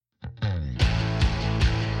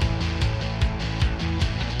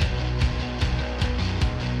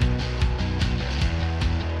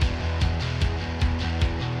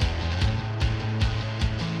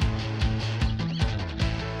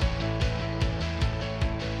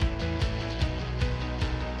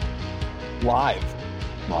Live.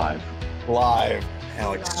 Live.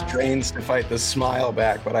 Alex strains to fight the smile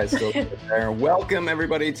back, but I still get there. Welcome,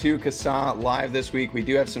 everybody, to CASA Live this week. We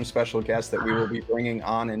do have some special guests that we will be bringing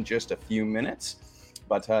on in just a few minutes.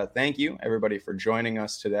 But thank you, everybody, for joining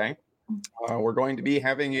us today. We're going to be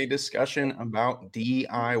having a discussion about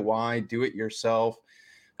DIY, do-it-yourself,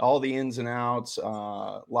 all the ins and outs,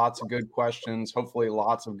 lots of good questions, hopefully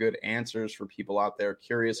lots of good answers for people out there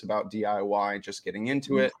curious about DIY, just getting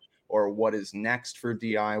into it, or what is next for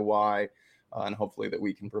DIY. And hopefully that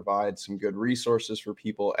we can provide some good resources for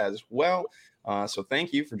people as well. So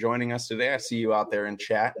thank you for joining us today. I see you out there in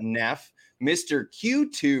chat. Neff, Mr.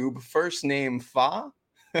 QTube, first name Fa.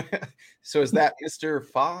 So is that Mr.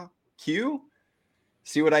 Fa Q?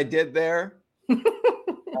 See what I did there?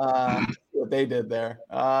 What they did there.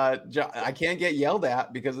 I can't get yelled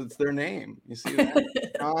at because it's their name. You see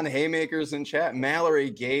that? John Haymakers in chat. Mallory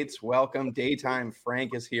Gates, welcome. Daytime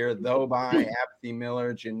Frank is here. Though by Apathy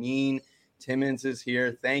Miller, Janine Timmons is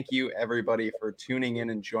here. Thank you, everybody, for tuning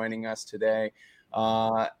in and joining us today.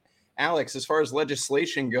 Alex, as far as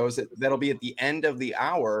legislation goes, that'll be at the end of the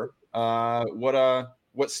hour.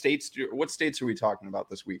 What states are we talking about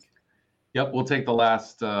this week? Yep, we'll take the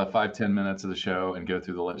last 5-10 minutes of the show and go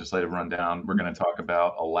through the legislative rundown. We're going to talk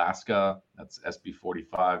about Alaska, that's SB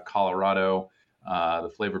 45, Colorado, the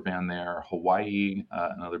flavor ban there, Hawaii,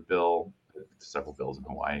 another bill, several bills in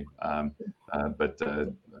Hawaii, but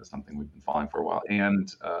something we've been following for a while. And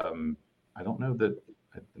I don't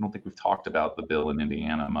think we've talked about the bill in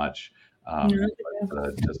Indiana much, but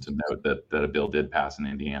just to note that a bill did pass in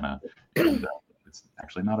Indiana, and it's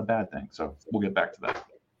actually not a bad thing. So we'll get back to that.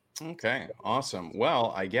 Okay, awesome.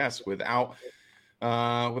 Well, I guess without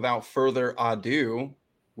further ado,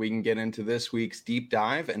 we can get into this week's deep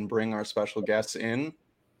dive and bring our special guests in. Is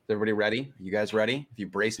everybody ready? You guys ready? Have you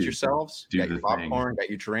braced yourselves? Got your popcorn, got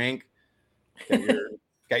your drink,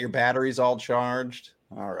 got your batteries all charged?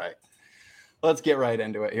 All right. Let's get right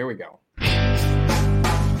into it. Here we go.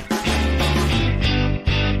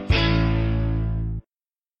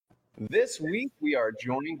 This week, we are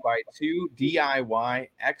joined by two DIY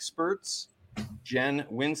experts, Jen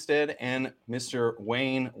Winstead and Mr.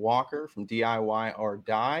 Wayne Walker from DIY or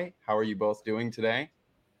Die. How are you both doing today?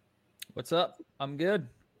 What's up? I'm good.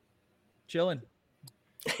 Chilling.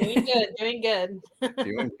 Doing good.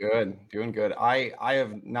 Doing good. I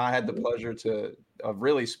have not had the pleasure of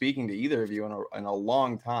really speaking to either of you in a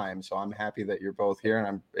long time, so I'm happy that you're both here.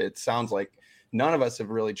 And it sounds like none of us have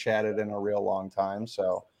really chatted in a real long time,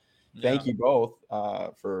 so. Thank you both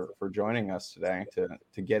for joining us today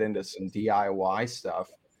to get into some DIY stuff.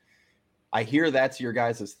 I hear that's your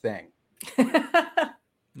guys' thing. A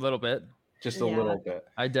little bit. Just a little bit.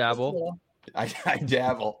 I dabble. I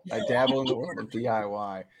dabble. I dabble in the world of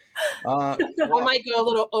DIY. I might go a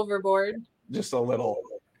little overboard. Just a little.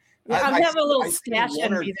 I have a little stash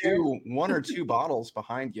one or two bottles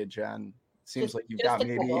behind you, Jen. Seems like you've got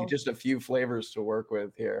maybe just a few flavors to work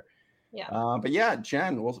with here. Yeah. But yeah,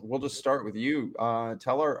 Jen, we'll just start with you.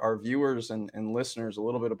 Tell our viewers and listeners a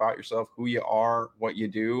little bit about yourself, who you are, what you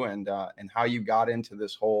do, and how you got into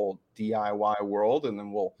this whole DIY world, and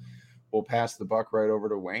then we'll pass the buck right over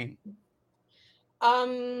to Wayne.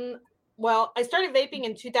 Well, I started vaping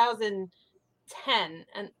in 2010,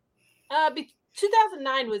 and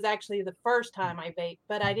 2009 was actually the first time I vaped,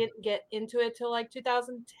 but I didn't get into it till like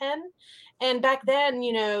 2010. And back then,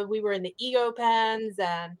 we were in the ego pens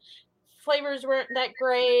and flavors weren't that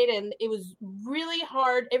great, and it was really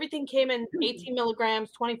hard. Everything came in 18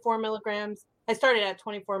 milligrams, 24 milligrams. I started at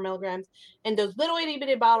 24 milligrams, and those little itty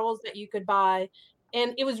bitty bottles that you could buy.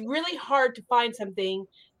 And it was really hard to find something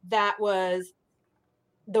that was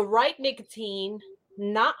the right nicotine,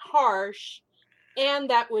 not harsh, and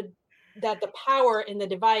that the power in the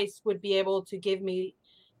device would be able to give me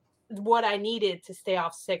what I needed to stay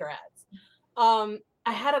off cigarettes.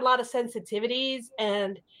 I had a lot of sensitivities,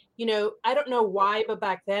 and I don't know why, but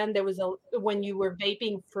back then when you were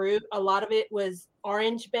vaping fruit, a lot of it was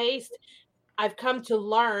orange based. I've come to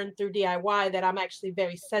learn through DIY that I'm actually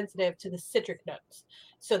very sensitive to the citric notes.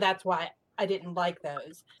 So that's why I didn't like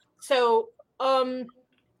those. So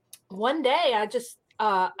one day I just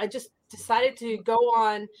decided to go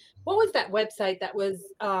on, what was that website that was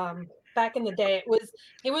back in the day? It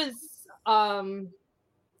was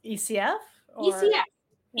ECF?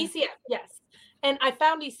 ECF, yes. And I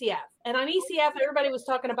found ECF. And on ECF, everybody was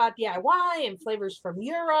talking about DIY and flavors from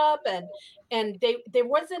Europe. And there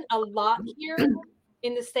wasn't a lot here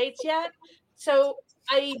in the States yet. So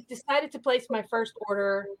I decided to place my first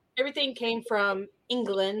order. Everything came from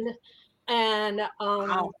England. And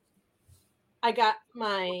I got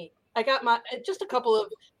my just a couple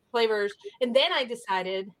of flavors. And then I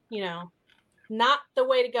decided, not the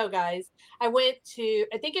way to go, guys. I went to,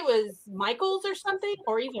 I think it was Michael's or something,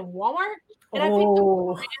 or even Walmart, and I picked up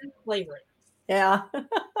Loran flavors. Yeah.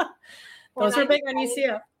 Those are big on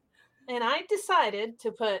ECF. And I decided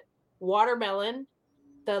to put watermelon,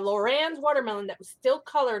 the Loran's watermelon that was still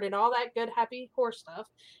colored and all that good happy horse stuff,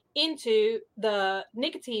 into the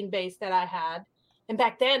nicotine base that I had. And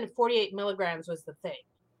back then 48 milligrams was the thing.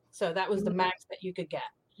 So that was the max that you could get.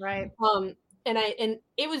 Right. And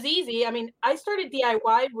it was easy. I mean, I started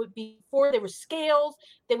DIY before there were scales.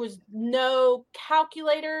 There was no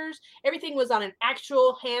calculators. Everything was on an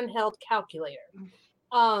actual handheld calculator.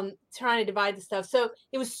 Trying to divide the stuff. So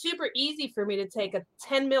it was super easy for me to take a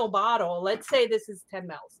 10 mil bottle. Let's say this is 10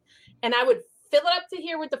 mils. And I would fill it up to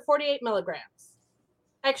here with the 48 milligrams.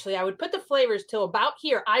 Actually, I would put the flavors till about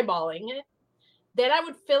here, eyeballing it. Then I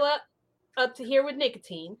would fill up to here with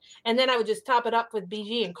nicotine. And then I would just top it up with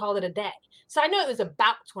BG and call it a day. So I know it was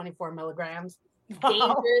about 24 milligrams. Wow.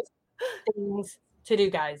 Dangerous things to do,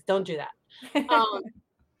 guys. Don't do that.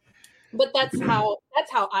 But that's how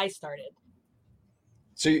I started.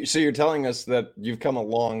 So you're telling us that you've come a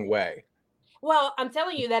long way. Well, I'm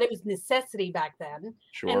telling you that it was necessity back then.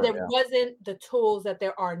 Sure, and there wasn't the tools that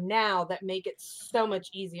there are now that make it so much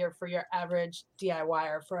easier for your average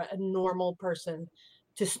DIYer, for a normal person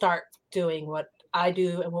to start doing what I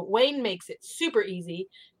do. And what Wayne makes it super easy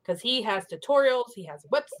because he has tutorials, he has a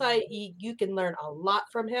website, you can learn a lot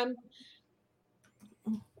from him.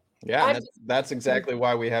 Yeah, that's exactly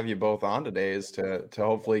why we have you both on today, is to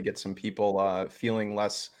hopefully get some people feeling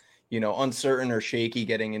less, uncertain or shaky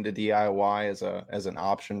getting into DIY as an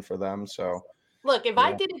option for them. So look, if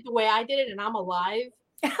I did it the way I did it and I'm alive.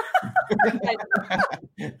 Yeah,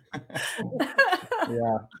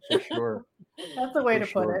 for sure. That's the way to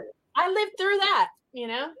put it. I lived through that,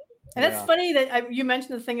 And it's funny that you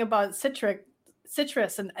mentioned the thing about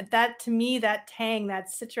citrus, and that, to me, that tang,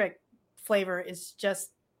 that citric flavor is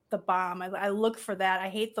just the bomb. I look for that. I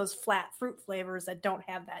hate those flat fruit flavors that don't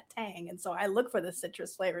have that tang, and so I look for the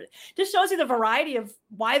citrus flavor. Just shows you the variety of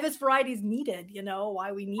why this variety is needed.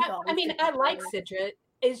 Why we need all. I mean, I like citrus.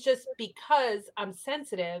 It's just because I'm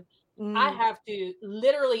sensitive. I have to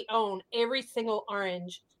literally own every single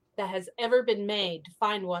orange that has ever been made to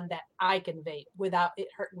find one that I can vape without it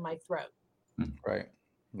hurting my throat. Right.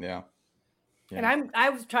 Yeah. And I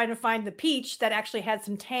was trying to find the peach that actually had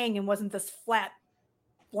some tang and wasn't this flat,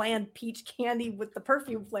 bland peach candy with the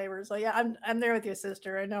perfume flavor. So yeah, I'm there with your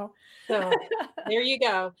sister. I know. So there you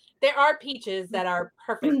go. There are peaches that are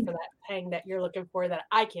perfect for that tang that you're looking for that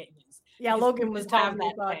I can't use. Yeah, Logan was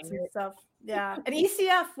talking about some stuff. Yeah, and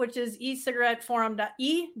ECF, which is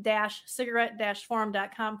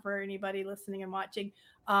e-cigarette-forum.com for anybody listening and watching,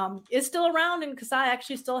 is still around, and Kasai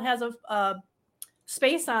actually still has a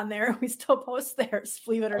space on there. We still post there,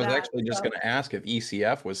 believe it or not. I was actually just going to ask if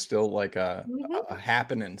ECF was still like a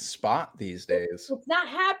happening spot these days. It's not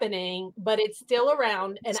happening, but it's still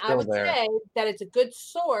around. And I would say that it's a good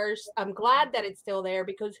source. I'm glad that it's still there,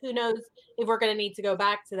 because who knows if we're going to need to go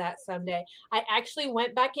back to that someday. I actually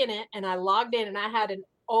went back in it and I logged in, and I had an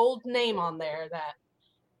old name on there that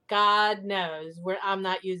God knows where I'm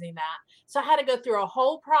not using that. So I had to go through a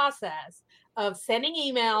whole process of sending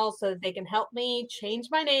emails so that they can help me change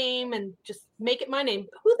my name and just make it my name.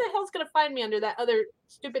 Who the hell's going to find me under that other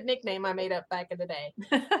stupid nickname I made up back in the day?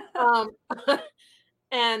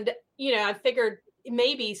 And, I figured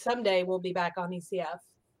maybe someday we'll be back on ECF.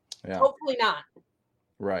 Yeah. Hopefully not.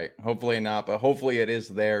 Right. Hopefully not, but hopefully it is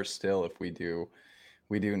there still if we do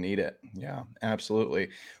need it. Yeah, absolutely.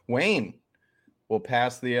 Wayne, we'll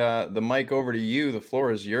pass the mic over to you. The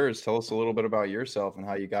floor is yours. Tell us a little bit about yourself and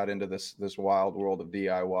how you got into this wild world of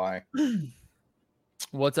DIY.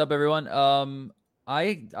 What's up, everyone?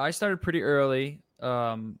 I started pretty early,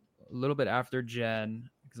 a little bit after Jen,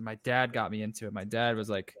 because my dad got me into it. My dad was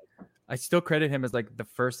like, I still credit him as like the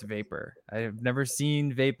first vapor. I have never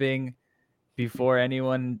seen vaping before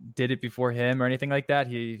anyone did it before him or anything like that.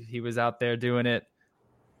 He was out there doing it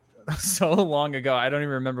so long ago. I don't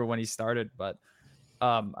even remember when he started, but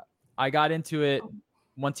I got into it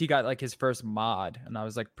once he got like his first mod, and I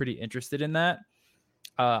was like pretty interested in that.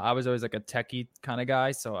 I was always like a techie kind of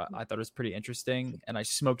guy, so I thought it was pretty interesting, and I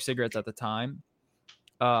smoked cigarettes at the time.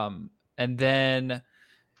 And then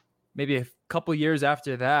maybe a couple years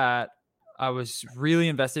after that, I was really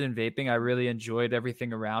invested in vaping. I really enjoyed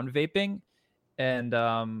everything around vaping. And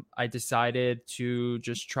I decided to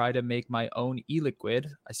just try to make my own e-liquid.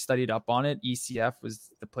 I studied up on it. ECF was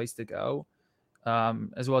the place to go,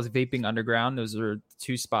 as well as Vaping Underground. Those are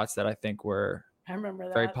two spots that I think were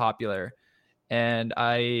very popular. and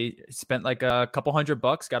I spent like a couple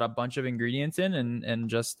 $100, got a bunch of ingredients in, and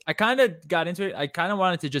just I kind of got into it. I kind of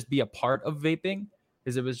wanted to just be a part of vaping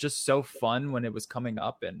because it was just so fun when it was coming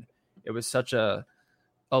up, and it was such a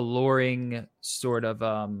alluring sort of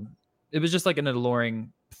it was just like an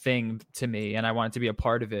alluring thing to me, and I wanted to be a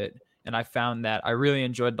part of it. And I found that I really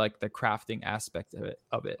enjoyed like the crafting aspect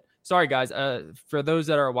of it. Sorry guys, for those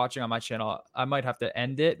that are watching on my channel, I might have to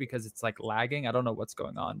end it because it's like lagging. I don't know what's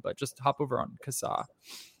going on, but just hop over on CASAA.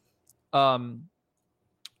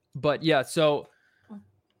 But yeah, so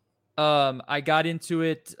I got into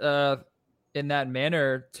it in that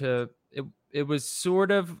manner. It was sort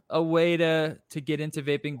of a way to get into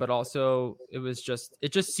vaping, but also it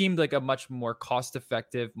just seemed like a much more cost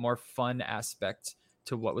effective, more fun aspect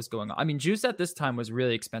to what was going on. I mean, juice at this time was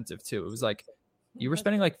really expensive too. It was like you were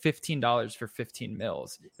spending like $15 for 15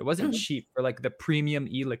 mils. It wasn't cheap for like the premium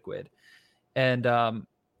e-liquid. And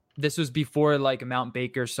this was before like Mount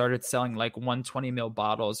Baker started selling like 120 mil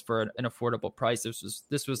bottles for an affordable price.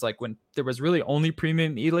 This was like when there was really only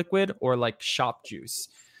premium e-liquid or like shop juice.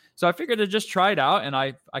 So I figured to just try it out, and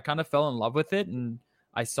I kind of fell in love with it, and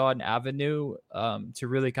I saw an avenue to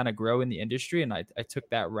really kind of grow in the industry, and I took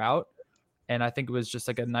that route. And I think it was just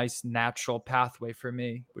like a nice natural pathway for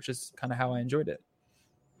me, which is kind of how I enjoyed it.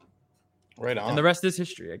 Right on. And the rest is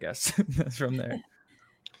history, I guess, from there.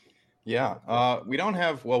 Yeah. We don't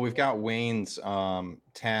have, well, we've got Wayne's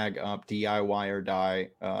tag up, DIY or Die,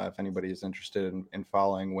 if anybody is interested in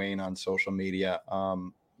following Wayne on social media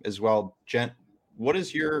as well. Jen, what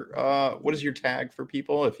is your tag for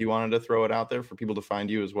people if you wanted to throw it out there for people to find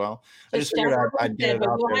you as well? I just figured I'd get it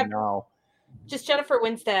out there now. Just Jennifer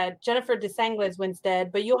Winstead, Jennifer DeSangles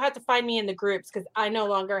Winstead, but you'll have to find me in the groups because I no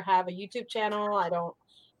longer have a YouTube channel. I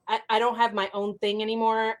don't have my own thing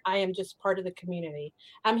anymore. I am just part of the community.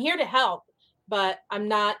 I'm here to help, but I'm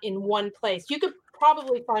not in one place. You could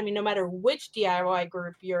probably find me no matter which DIY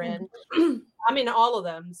group you're in. I'm in all of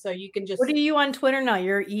them, so you can just. What are you on Twitter now?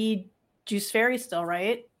 You're Juice Fairy still,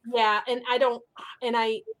 right? Yeah, and I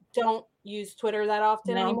don't use Twitter that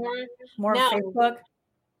often anymore. More Facebook.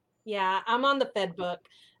 Yeah, I'm on the Fedbook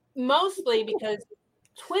mostly because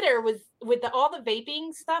Twitter was with all the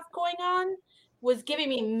vaping stuff going on was giving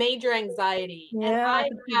me major anxiety, and I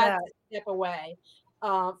had to step away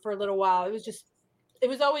for a little while. It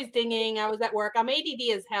was always dinging. I was at work. I'm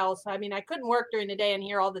ADD as hell, so I mean, I couldn't work during the day and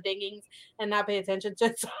hear all the dingings and not pay attention.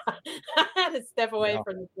 Just I had to step away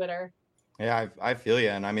from the Twitter. Yeah, I feel you,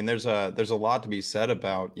 and I mean, there's a lot to be said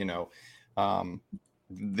about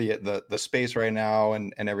the space right now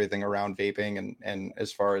and everything around vaping and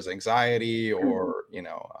as far as anxiety or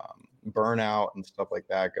burnout and stuff like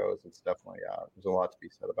that goes, it's definitely there's a lot to be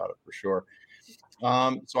said about it for sure.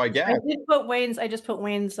 So I guess I just put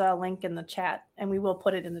Wayne's link in the chat, and we will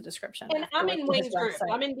put it in the description. And I'm in Wayne's group.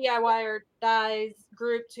 I'm in DIY or Die's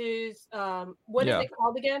group too. What is it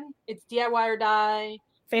called again? It's DIY or Die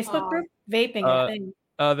Facebook group, vaping.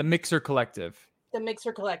 The Mixer Collective. The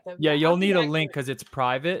Mixer Collective. Yeah, you'll need a link because it's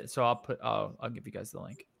private. So I'll give you guys the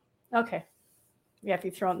link. Okay. Yeah, if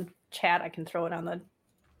you throw it in the chat, I can throw it on the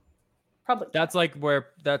public. That's like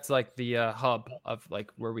the hub of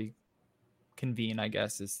like where we convene, I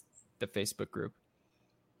guess, is the Facebook group.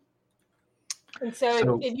 And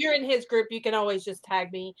so if you're in his group, you can always just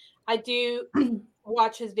tag me. I do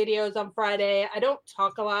watch his videos on Friday. I don't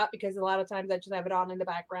talk a lot because a lot of times I just have it on in the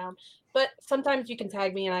background. But sometimes you can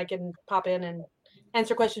tag me and I can pop in and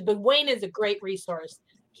answer questions. But Wayne is a great resource.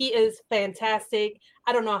 He is fantastic.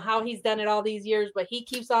 I don't know how he's done it all these years, but he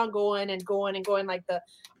keeps on going and going and going like the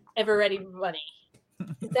Ever Ready Bunny.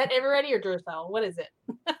 Is that Ever Ready or Duracell? What is it?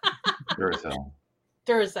 Duracell.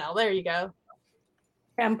 Duracell. There you go.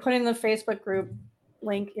 I'm putting the Facebook group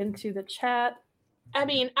link into the chat. I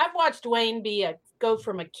mean, I've watched Wayne go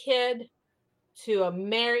from a kid to a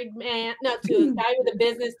married man, to a guy with a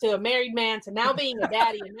business, to a married man, to now being a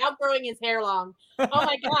daddy and now growing his hair long. Oh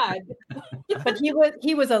my God. But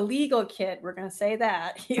he was a legal kid. We're going to say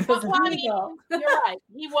that. He was legal. You're right.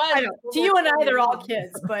 He was. I know. To you and I, they're all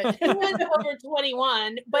kids, but he was over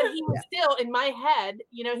 21, but he was still in my head,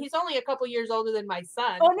 he's only a couple years older than my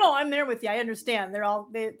son. Oh no, I'm there with you. I understand. They're all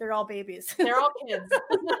babies. They're all kids.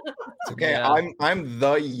 It's okay. Yeah. I'm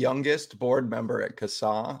the youngest board member at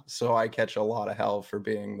CASAA, so I catch a lot of hell for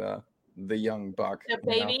being the young buck. The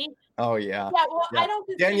baby? Oh yeah. Yeah, well, yeah. I don't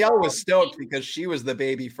Danielle was stoked because she was the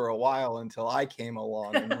baby for a while until I came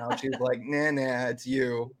along, and now she's like, nah, it's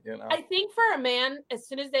you. I think for a man, as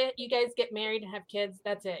soon as you guys get married and have kids,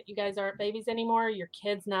 that's it. You guys aren't babies anymore. Your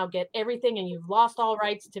kids now get everything, and you've lost all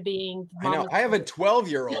rights to being. I know. I have a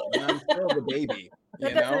 12-year-old, and I'm still the baby.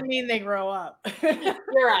 That doesn't mean they grow up.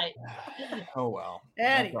 You're right. Oh well,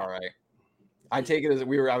 Anyhow. that's all right. I take it as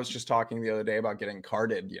I was just talking the other day about getting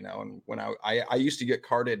carded, and when I used to get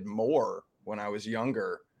carded more when I was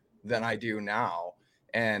younger than I do now.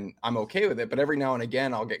 And I'm okay with it. But every now and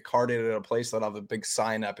again, I'll get carded at a place that I'll have a big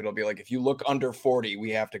sign up. It'll be like, if you look under 40, we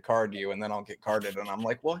have to card you. And then I'll get carded. And I'm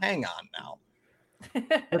like, well, hang on now.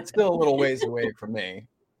 It's still a little ways away from me.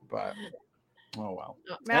 But, oh, well.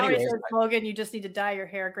 Mallory says, Logan, you just need to dye your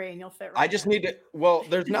hair gray and you'll fit right. I just need to. Well,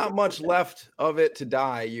 there's not much left of it to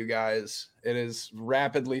dye, you guys. It is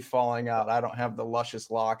rapidly falling out. I don't have the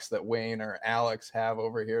luscious locks that Wayne or Alex have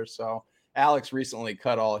over here. So Alex recently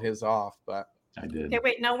cut all his off, but. I did. Okay,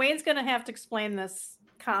 wait. Now Wayne's going to have to explain this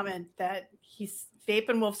comment that he's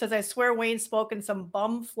Vaping Wolf says, I swear Wayne spoke and some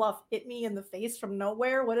bum fluff hit me in the face from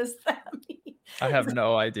nowhere. What does that mean? I have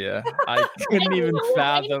no idea. I couldn't even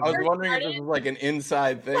fathom. I was wondering if this was like an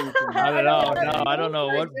inside thing. I don't know. No, I don't know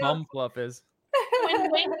what bum fluff is. When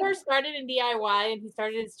Wayne first started in DIY and he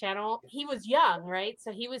started his channel, he was young, right?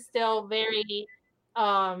 So he was still very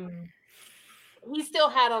he still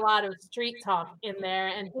had a lot of street talk in there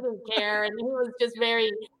and he didn't care. And he was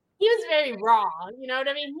very raw. You know what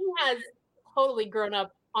I mean? He has totally grown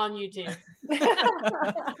up on YouTube.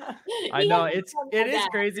 I know it is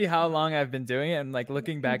crazy how long I've been doing it. And like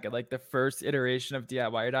looking back at like the first iteration of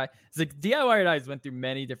DIY or Die, it's like DIY or Die went through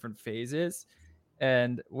many different phases.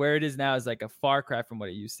 And where it is now is like a far cry from what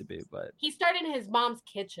it used to be. But he started in his mom's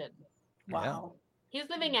kitchen. Wow. He was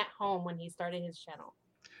living at home when he started his channel.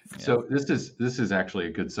 So this is actually a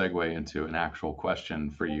good segue into an actual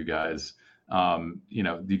question for you guys.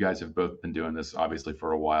 You guys have both been doing this obviously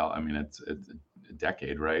for a while. I mean, it's a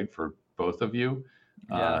decade, right? For both of you,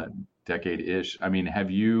 decade-ish. I mean,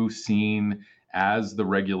 have you seen as the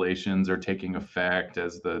regulations are taking effect,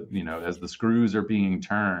 as the screws are being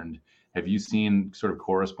turned, have you seen sort of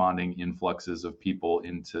corresponding influxes of people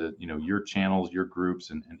into, your channels, your groups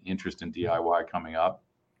and interest in DIY coming up?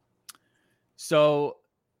 So,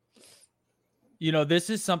 this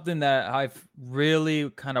is something that I've really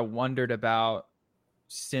kind of wondered about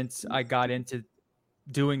since I got into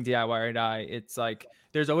doing DIY or Die. It's like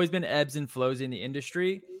there's always been ebbs and flows in the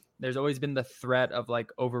industry. There's always been the threat of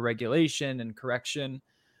like overregulation and correction.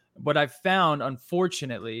 What I've found,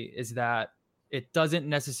 unfortunately, is that it doesn't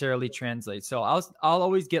necessarily translate. So I'll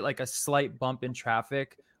always get like a slight bump in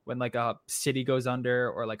traffic when like a city goes under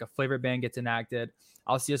or like a flavor ban gets enacted.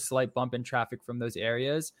 I'll see a slight bump in traffic from those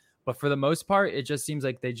areas. But for the most part, it just seems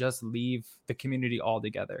like they just leave the community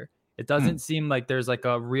altogether. It doesn't seem like there's like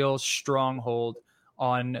a real stronghold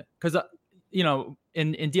on, because, in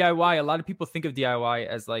DIY, a lot of people think of DIY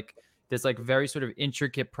as like this like very sort of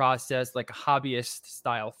intricate process, like a hobbyist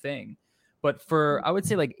style thing. But for, I would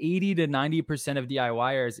say like 80 to 90% of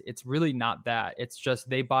DIYers, it's really not that. It's just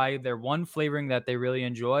they buy their one flavoring that they really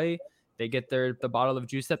enjoy. They get the bottle of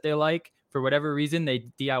juice that they like. For whatever reason, they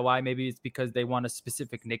DIY. Maybe it's because they want a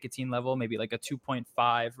specific nicotine level, maybe like a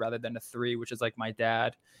 2.5 rather than a 3, which is like my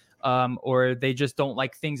dad. Or they just don't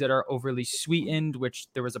like things that are overly sweetened, which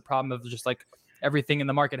there was a problem of just like everything in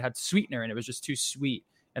the market had sweetener and it was just too sweet.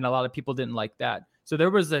 And a lot of people didn't like that. So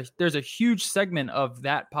there's a huge segment of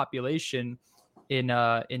that population in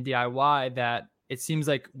DIY that it seems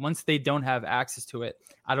like once they don't have access to it,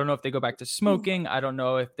 I don't know if they go back to smoking. I don't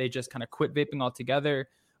know if they just kind of quit vaping altogether,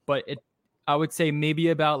 but I would say maybe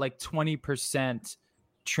about like 20%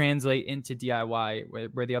 translate into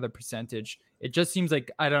DIY where the other percentage, it just seems like,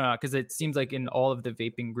 I don't know, because it seems like in all of the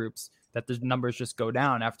vaping groups that the numbers just go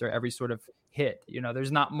down after every sort of hit.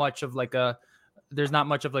 There's not much of like a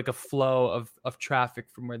flow of traffic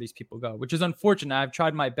from where these people go, which is unfortunate. I've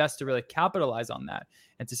tried my best to really capitalize on that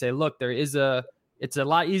and to say, look, it's a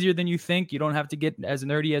lot easier than you think. You don't have to get as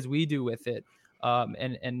nerdy as we do with it.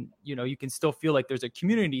 And you can still feel like there's a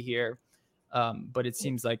community here. But it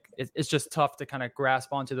seems like it's just tough to kind of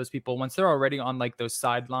grasp onto those people once they're already on like those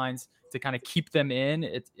sidelines to kind of keep them in.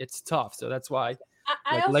 It's tough. So that's why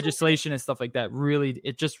legislation and stuff like that really,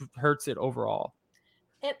 it just hurts it overall.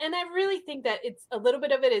 And I really think that it's a little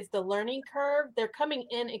bit of it is the learning curve. They're coming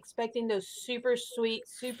in expecting those super sweet,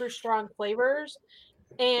 super strong flavors.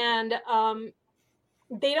 And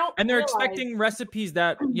they don't. And they're expecting recipes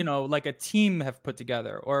that, like a team have put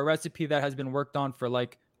together or a recipe that has been worked on for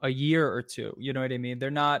like a year or two. You know what I mean? They're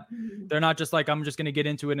not just like, I'm just going to get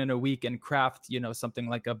into it in a week and craft, something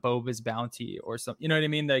like a Boba's Bounty or something. You know what I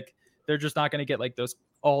mean? Like they're just not going to get like those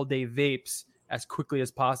all day vapes as quickly as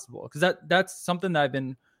possible. Because that's something that I've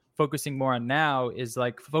been focusing more on now is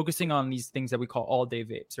like focusing on these things that we call all day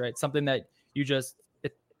vapes, right? Something that you just,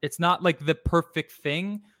 it's not like the perfect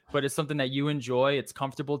thing, but it's something that you enjoy, it's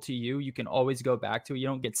comfortable to you, you can always go back to it. You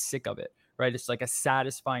don't get sick of it, right? It's like a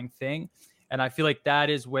satisfying thing. And I feel like that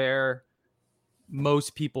is where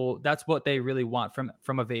most people, that's what they really want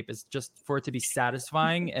from a vape, is just for it to be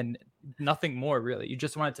satisfying and nothing more really. You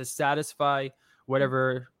just want it to satisfy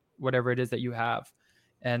whatever it is that you have.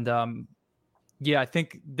 And I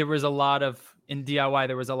think there was a lot of, in DIY,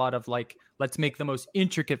 there was a lot of like, let's make the most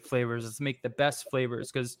intricate flavors. Let's make the best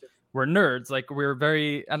flavors, because we're nerds. Like, we're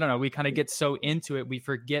very, I don't know, we kind of get so into it. We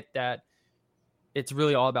forget that it's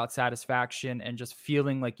really all about satisfaction and just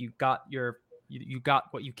feeling like you got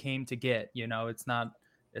what you came to get. You know, it's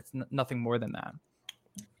nothing more than that.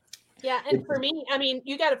 Yeah. And for me, I mean,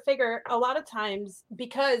 you got to figure a lot of times,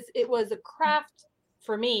 because it was a craft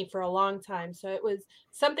for me for a long time. So it was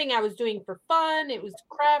something I was doing for fun. It was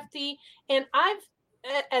crafty. And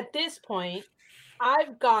at this point,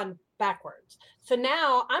 I've gone backwards. So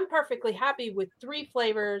now I'm perfectly happy with 3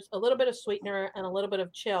 flavors, a little bit of sweetener and a little bit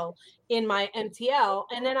of chill in my MTL.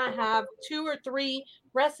 And then I have 2 or 3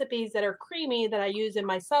 recipes that are creamy that I use in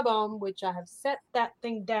my Sub-Ohm, which I have set that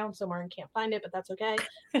thing down somewhere and can't find it, but that's okay.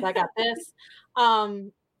 I got this.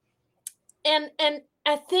 And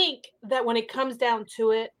I think that when it comes down to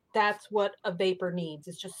it, that's what a vapor needs.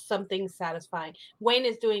 It's just something satisfying. Wayne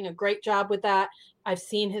is doing a great job with that. I've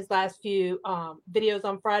seen his last few videos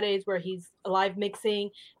on Fridays where he's live mixing,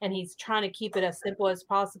 and he's trying to keep it as simple as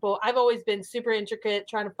possible. I've always been super intricate,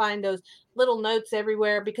 trying to find those little notes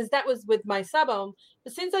everywhere, because that was with my Sub-Ohm.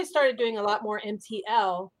 But since I started doing a lot more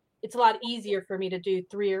MTL, it's a lot easier for me to do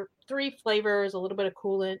three flavors, a little bit of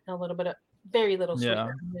coolant, and a little bit of very little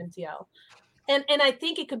sweetener in MTL. And I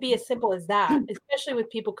think it could be as simple as that, especially with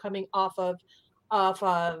people coming off of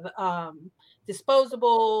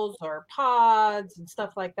disposables or pods and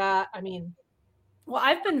stuff like that. I mean, well,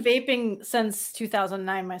 I've been vaping since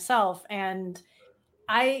 2009 myself, and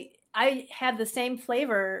I had the same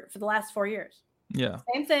flavor for the last 4 years. Yeah.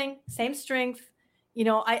 Same thing, same strength. You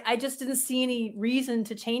know, I just didn't see any reason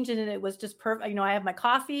to change it, and it was just perfect. You know, I have my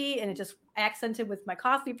coffee, and it just accented with my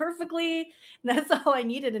coffee perfectly. And that's all I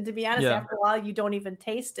needed. And to be honest, after a while, you don't even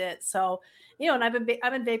taste it. So, you know, and I've been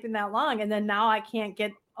vaping that long, and then now I can't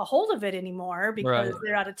get a hold of it anymore because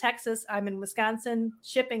they're out of Texas. I'm in Wisconsin,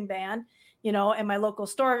 shipping ban. You know, and my local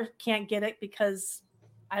store can't get it because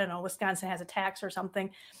I don't know, Wisconsin has a tax or something,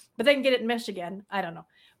 but they can get it in Michigan. I don't know.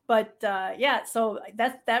 But so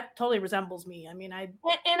that totally resembles me. I mean, I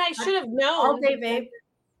should have known. All day vape.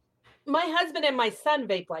 My husband and my son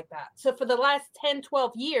vape like that. So for the last 10,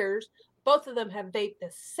 12 years, both of them have vaped the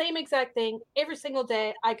same exact thing every single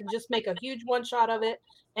day. I can just make a huge one shot of it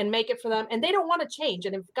and make it for them. And they don't want to change.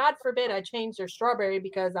 And if God forbid I change their strawberry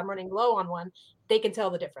because I'm running low on one, they can tell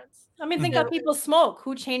the difference. I mean, think how people smoke.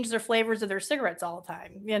 Who change their flavors of their cigarettes all the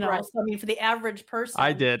time? You know, so, I mean, for the average person.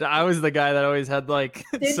 I did. I was the guy that always had like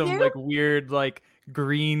like weird like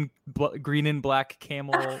green and black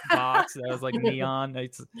Camel box that was like neon.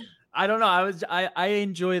 I don't know. I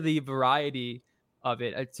enjoy the variety of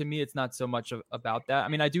it. To me, it's not so much about that. I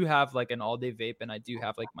mean, I do have like an all day vape, and I do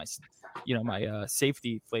have like my, my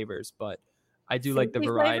safety flavors, but I do like the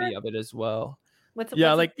variety of it as well. What's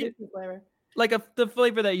like safety flavor? Like the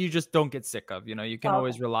flavor that you just don't get sick of. You know, you can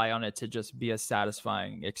always rely on it to just be a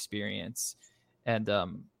satisfying experience. And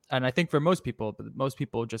I think for most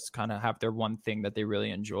people just kind of have their one thing that they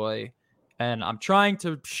really enjoy. And I'm trying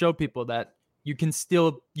to show people that you can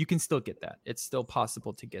still get that. It's still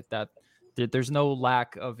possible to get that. There's no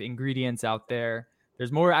lack of ingredients out there.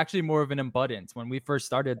 There's more of an abundance. When we first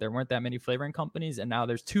started, there weren't that many flavoring companies, and now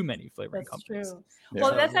there's too many flavoring companies. True. Yeah.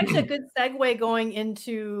 Well, that's actually a good segue going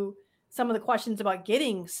into some of the questions about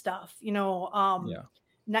getting stuff, now,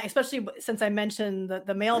 especially since I mentioned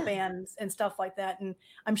the mail bans and stuff like that. And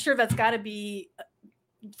I'm sure that's got to be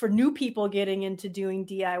for new people getting into doing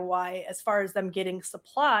DIY, as far as them getting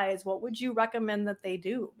supplies. What would you recommend that they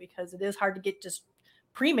do? Because it is hard to get just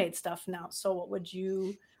pre-made stuff now. So what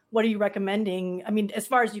are you recommending? I mean, as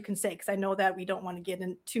far as you can say, because I know that we don't want to get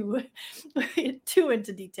into too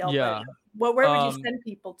into detail. Yeah. But where would you send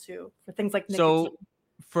people to for things like nicotine? So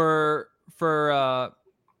for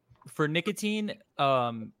nicotine,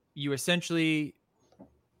 you essentially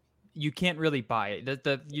you can't really buy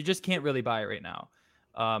it. You just can't really buy it right now.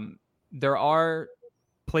 There are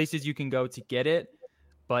places you can go to get it,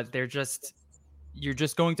 but you're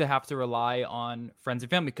just going to have to rely on friends and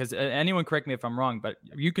family, because anyone, correct me if I'm wrong, but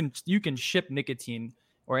you can ship nicotine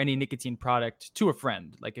or any nicotine product to a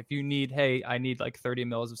friend. Like if you need, hey, I need like 30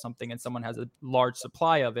 mils of something and someone has a large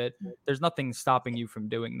supply of it, there's nothing stopping you from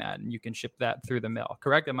doing that. And you can ship that through the mail.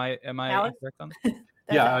 Correct? Am I correct on that?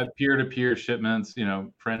 Yeah, peer-to-peer shipments,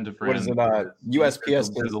 friend to friend. What is it?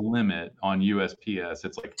 USPS. There's a limit on USPS.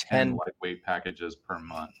 It's like 10 lightweight packages per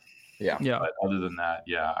month. Yeah. But other than that,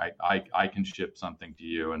 I can ship something to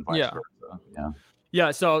you and vice versa. Yeah.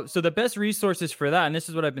 Yeah, so the best resources for that, and this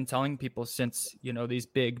is what I've been telling people since, these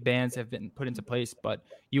big bans have been put into place, but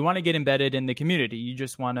you want to get embedded in the community. You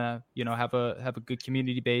just want to, have a good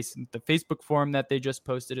community base. The Facebook forum that they just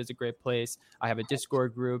posted is a great place. I have a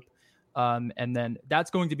Discord group. And then that's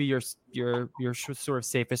going to be your sort of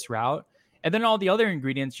safest route. And then all the other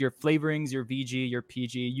ingredients, your flavorings, your VG, your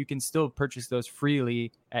PG, you can still purchase those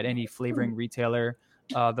freely at any flavoring retailer.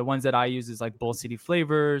 The ones that I use is like Bull City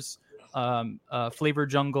Flavors, Flavor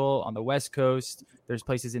Jungle on the West Coast. There's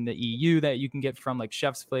places in the EU that you can get from, like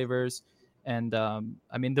Chef's Flavors. And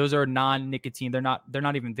those are non-nicotine. They're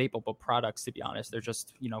not even vapable products, to be honest. They're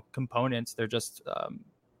just, components. They're just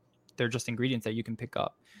ingredients that you can pick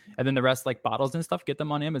up. And then the rest, like bottles and stuff, get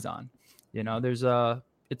them on Amazon. There's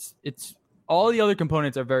it's all the other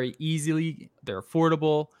components are very they're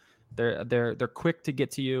affordable. They're quick to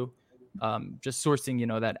get to you. Just sourcing,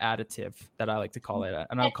 that additive that I like to call it. I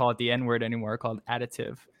don't call it the N-word anymore. I call it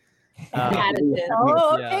additive. Additive.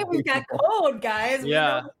 Oh, okay. We've got code, guys. We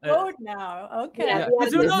know the code now. Okay. Yeah.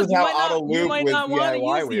 Who knows? You might not want to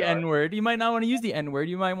use the N-word. You might not want to use the N-word.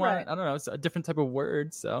 You might want, I don't know, it's a different type of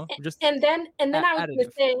word. So just and then I was going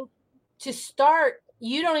to say, to start,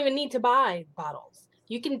 you don't even need to buy bottles.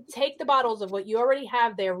 You can take the bottles of what you already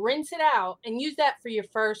have there, rinse it out, and use that for your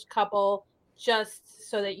first couple, just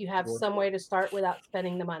so that you have some way to start without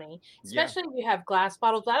spending the money. Especially if you have glass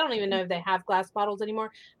bottles. I don't even know if they have glass bottles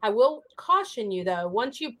anymore. I will caution you, though,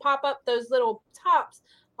 once you pop up those little tops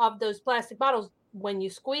of those plastic bottles, when you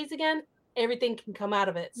squeeze again, everything can come out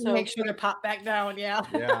of it. So make sure they're popped back down.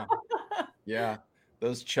 Yeah.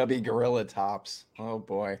 Those chubby gorilla tops. Oh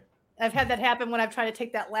boy. I've had that happen when I've tried to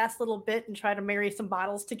take that last little bit and try to marry some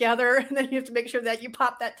bottles together, and then you have to make sure that you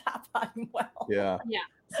pop that top on well. Yeah.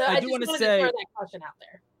 So I do want to say, throw that caution out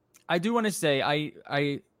there. I do want to say,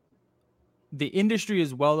 the industry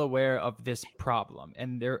is well aware of this problem,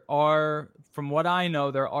 and there are, from what I know,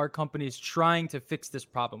 there are companies trying to fix this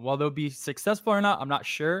problem. While they'll be successful or not, I'm not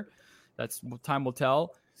sure. That's what time will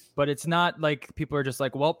tell. But it's not like people are just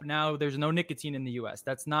like, well, now there's no nicotine in the US.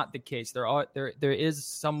 That's not the case. There is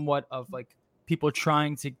somewhat of like people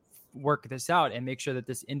trying to work this out and make sure that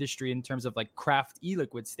this industry, in terms of like craft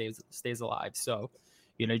e-liquid, stays alive. So,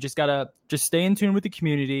 you just gotta stay in tune with the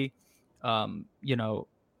community, stay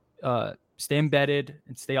embedded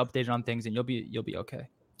and stay updated on things, and you'll be okay.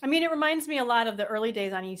 I mean, it reminds me a lot of the early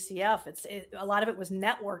days on ECF. A lot of it was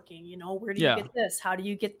networking. Where do you get this? How do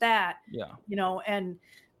you get that? Yeah. And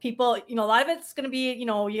people, a lot of it's going to be,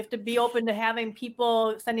 you have to be open to having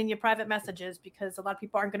people sending you private messages, because a lot of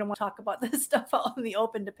people aren't going to want to talk about this stuff out in the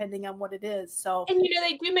open, depending on what it is. So, and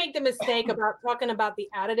they do make the mistake about talking about the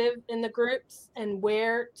additive in the groups and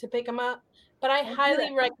where to pick them up. But I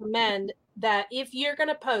highly recommend that if you're going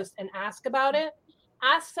to post and ask about it,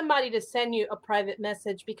 ask somebody to send you a private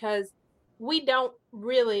message, because we don't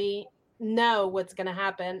really know what's going to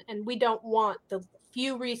happen, and we don't want the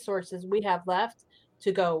few resources we have left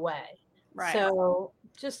to go away. Right. So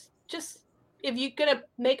just if you're going to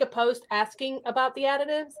make a post asking about the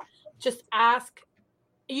additives, just ask.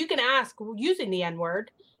 You can ask using the N-word,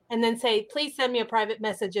 and then say, please send me a private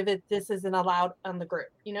message if this isn't allowed on the group.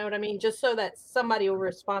 You know what I mean? Just so that somebody will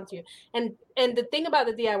respond to you. And the thing about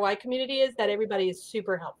the DIY community is that everybody is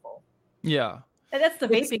super helpful. Yeah. And that's the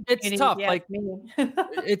vaping it's community. Tough. Yeah, like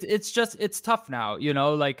it's tough now,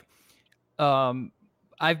 like,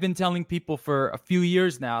 I've been telling people for a few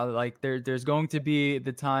years now, like there's going to be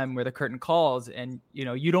the time where the curtain calls, and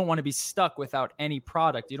you don't want to be stuck without any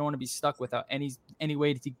product. You don't want to be stuck without any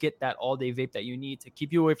way to get that all-day vape that you need to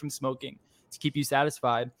keep you away from smoking, to keep you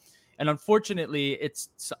satisfied. And unfortunately,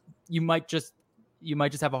 you might just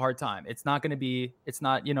have a hard time. It's not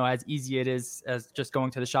as easy it is as just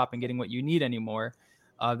going to the shop and getting what you need anymore.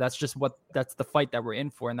 That's the fight that we're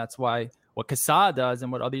in for, and that's why what CASA does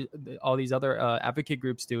and what all these other advocate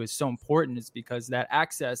groups do is so important, is because that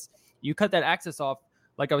access, you cut that access off,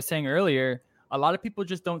 like I was saying earlier, a lot of people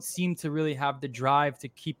just don't seem to really have the drive to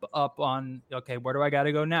keep up on, okay, where do I got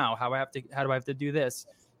to go now? How do I have to do this?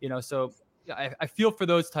 So I feel for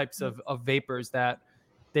those types of vapors that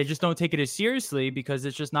they just don't take it as seriously, because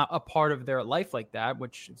it's just not a part of their life like that,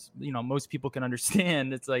 which, most people can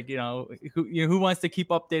understand. It's like, who wants to keep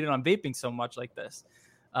updated on vaping so much like this?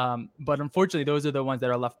 But unfortunately, those are the ones that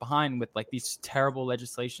are left behind with like these terrible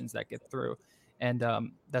legislations that get through. And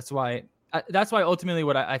that's why ultimately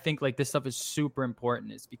what I think like this stuff is super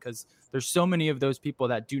important, is because there's so many of those people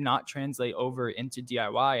that do not translate over into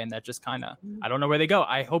DIY, and that just kind of, I don't know where they go.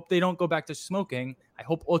 I hope they don't go back to smoking. I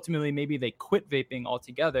hope ultimately maybe they quit vaping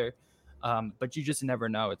altogether. But you just never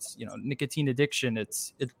know. It's, you know, nicotine addiction.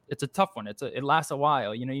 It's a tough one. It lasts a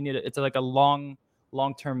while. You know, it's like a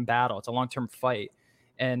long-term battle. It's a long-term fight.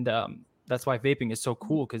 And that's why vaping is so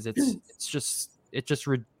cool, because it's just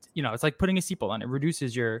you know, it's like putting a seatbelt on. It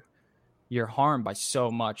reduces your harm by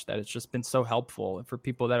so much that it's just been so helpful for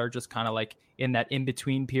people that are just kind of like in that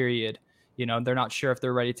in-between period. You know, they're not sure if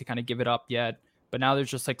they're ready to kind of give it up yet, but now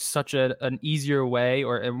there's just like such an easier way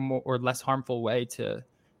or a more or less harmful way to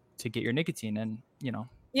get your nicotine. And you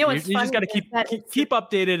just got to keep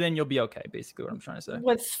updated and you'll be okay, basically what I'm trying to say.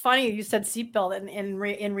 What's funny, you said seatbelt, and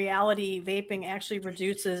in reality vaping actually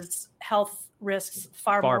reduces health risks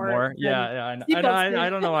far more. Yeah, I know. I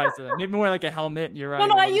don't know why I said that. Maybe more like a helmet. You're right.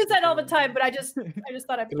 No, I use that all the time, but I just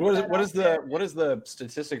thought I'd what is the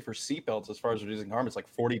statistic for seatbelts as far as reducing harm? It's like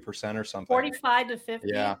 40% or something. 45 to 50.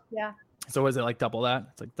 Yeah. So is it like double that?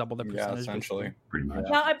 It's like double the percentage. Yeah, essentially. Pretty much.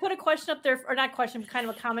 Now I put a question up there, or not question, kind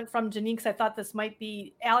of a comment from Janine, because I thought this might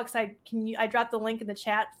be Alex. I dropped the link in the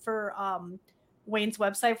chat for Wayne's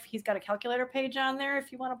website. He's got a calculator page on there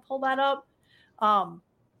if you want to pull that up.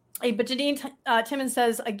 But Janine Timmons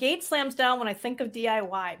says, a gate slams down when I think of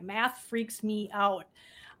DIY. Math freaks me out.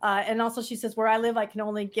 And also she says, where I live, I can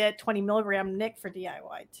only get 20 milligram nic for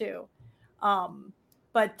DIY too.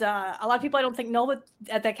 But a lot of people I don't think know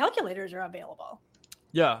that calculators are available.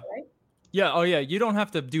 Yeah. Right? Yeah. Oh yeah. You don't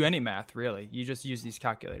have to do any math really. You just use these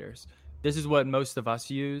calculators. This is what most of us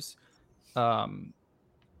use.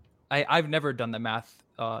 I've never done the math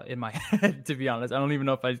in my head, to be honest. I don't even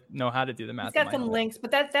know if I know how to do the math. He's got some links,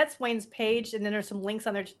 but that's Wayne's page, and then there's some links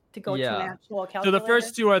on there to go to an actual calculator. So the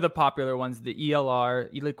first two are the popular ones, the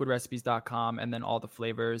ELR, eliquidrecipes.com, and then all the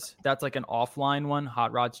flavors. That's like an offline one,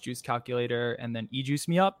 Hot Rods Juice Calculator, and then eJuice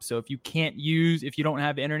Me Up. So if you don't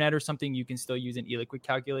have internet or something, you can still use an eLiquid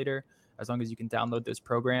calculator as long as you can download those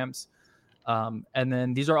programs. And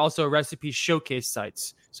then these are also recipe showcase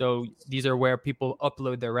sites. So these are where people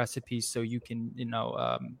upload their recipes, so you can,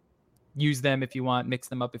 use them if you want, mix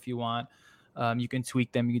them up if you want. You can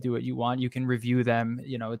tweak them. You can do what you want. You can review them.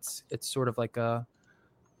 It's sort of like a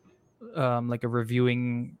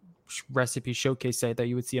reviewing recipe showcase site that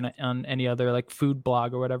you would see on any other like food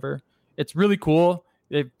blog or whatever. It's really cool.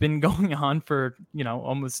 They've been going on for,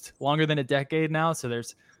 almost longer than a decade now. So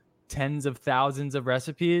there's tens of thousands of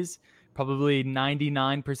recipes. Probably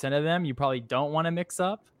 99% of them you probably don't want to mix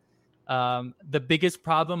up. The biggest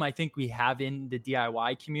problem I think we have in the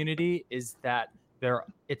DIY community is that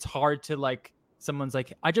it's hard to someone's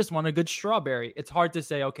like, I just want a good strawberry. It's hard to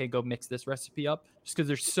say, okay, go mix this recipe up, just because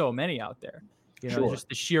there's so many out there. Sure. Just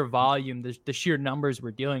the sheer volume, the sheer numbers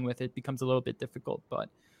we're dealing with, it becomes a little bit difficult. But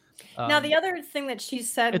now the other thing that she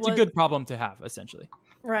said it's a good problem to have, essentially.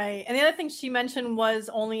 Right. And the other thing she mentioned was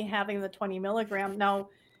only having the 20 milligram. Now,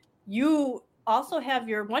 you also have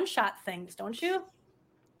your one-shot things, don't you?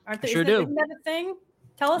 Aren't they? Sure do. Isn't that a thing?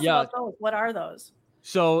 Tell us about those. What are those?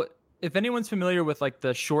 So if anyone's familiar with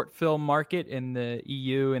the short film market in the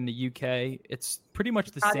EU and the UK, it's pretty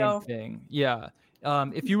much the same thing. Yeah.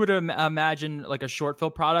 If you were to imagine like a short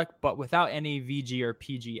fill product, but without any VG or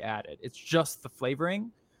PG added, it's just the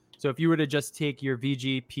flavoring. So if you were to just take your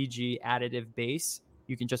VG, PG additive base,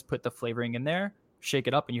 you can just put the flavoring in there, shake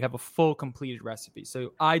it up, and you have a full completed recipe.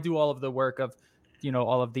 So I do all of the work of,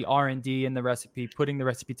 all of the R&D in the recipe, putting the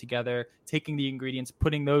recipe together, taking the ingredients,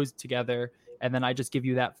 putting those together, and then I just give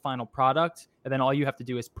you that final product. And then all you have to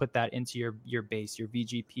do is put that into your base, your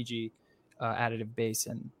VG, PG additive base,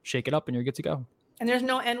 and shake it up, and you're good to go. And there's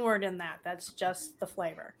no N-word in that. That's just the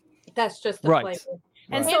flavor. That's just the flavor.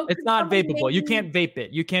 And so it's not vapable. You can't vape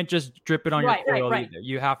it. You can't just drip it on your foil either.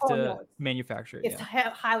 You have to manufacture it. It's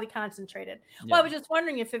highly concentrated. Well, I was just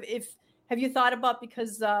wondering if have you thought about,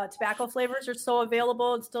 because tobacco flavors are so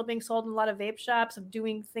available and still being sold in a lot of vape shops, of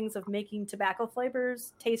doing things of making tobacco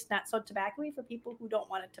flavors taste not so tobacco-y for people who don't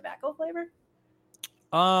want a tobacco flavor?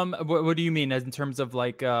 What do you mean, as in terms of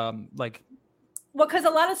like? Well, because a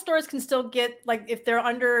lot of stores can still get, if they're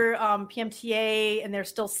under PMTA and they're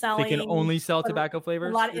still selling, they can only sell tobacco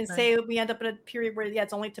flavors. And say we end up in a period where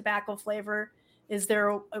it's only tobacco flavor. Is there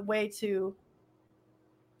a way to?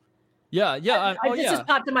 Yeah. This just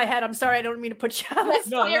popped in my head. I'm sorry, I don't mean to put you on.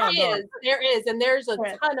 There is, and there's a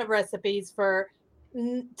ton of recipes for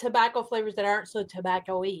tobacco flavors that aren't so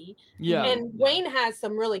tobacco-y. Yeah. And Wayne has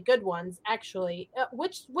some really good ones, actually.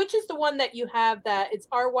 Which is the one that you have that it's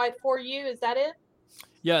RY4U? Is that it?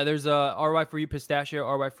 Yeah, there's a RY4U pistachio,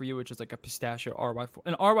 RY4U, which is like a pistachio RY4.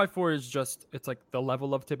 And RY4 is just, it's like the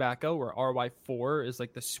level of tobacco, where RY4 is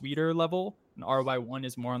like the sweeter level, and RY1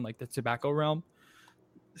 is more in like the tobacco realm.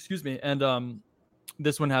 Excuse me. And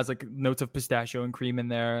this one has like notes of pistachio and cream in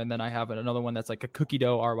there. And then I have another one that's like a cookie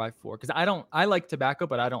dough RY4. Because I like tobacco,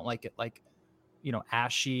 but I don't like it like,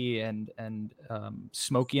 ashy and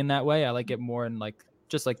smoky in that way. I like it more in like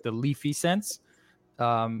just like the leafy sense.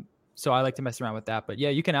 So I like to mess around with that. But yeah,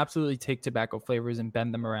 you can absolutely take tobacco flavors and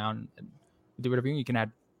bend them around and do whatever you want. You can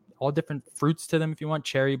add all different fruits to them if you want,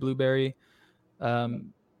 cherry, blueberry.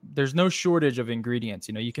 There's no shortage of ingredients.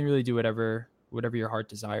 You can really do whatever your heart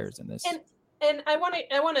desires in this. And I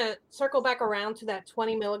want to circle back around to that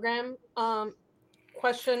 20 milligram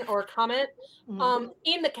question or comment.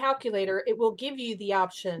 In the calculator, it will give you the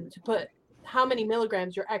option to put how many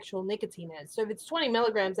milligrams your actual nicotine is. So if it's 20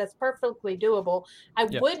 milligrams, that's perfectly doable. I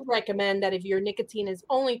would recommend that if your nicotine is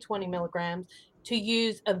only 20 milligrams, to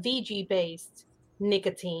use a VG based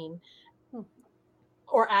nicotine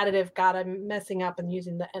or additive. God, I'm messing up and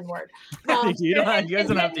using the N word. You guys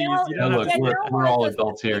don't have to use. Look, we're all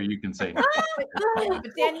adults here. You can say.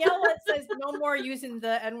 But Danielle says no more using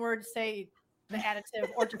the N word. Say the additive,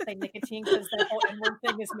 or to say nicotine, because that whole N word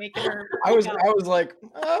thing is making her. I was like,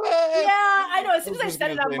 yeah, I know. As soon as I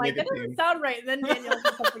said it, I'm like, that nicotine. doesn't sound right. And then Danielle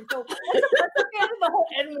said something. So let's get the whole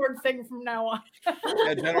N word thing from now on.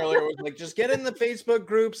 Yeah, generally it was like, just get in the Facebook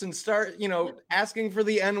groups and start, asking for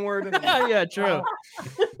the N word. Yeah, true.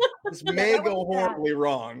 This may go horribly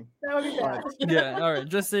wrong. That would be bad. Yeah, all right.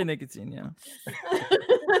 Just say nicotine. Yeah.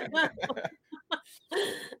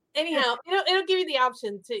 Anyhow, it'll give you the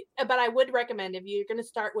option to, but I would recommend if you're going to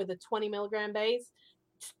start with a 20 milligram base,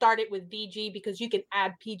 start it with VG, because you can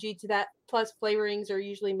add PG to that. Plus, flavorings are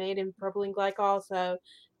usually made in propylene glycol, so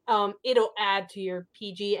it'll add to your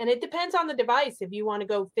PG. And it depends on the device. If you want to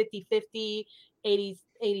go 50-50,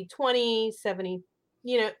 80-20, 70,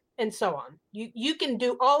 and so on. You can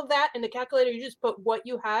do all of that in the calculator. You just put what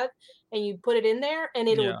you have and you put it in there, and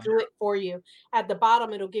it'll do it for you. At the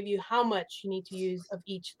bottom, it'll give you how much you need to use of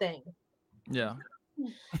each thing. Yeah.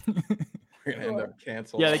 We're gonna end up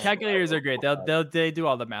canceling. Yeah, the calculators are great. They do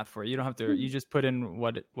all the math for you. You don't have to. You just put in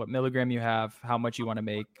what milligram you have, how much you want to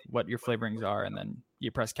make, what your flavorings are, and then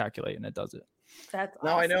you press calculate, and it does it. That's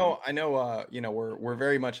no, awesome. I know. We're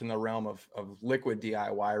very much in the realm of liquid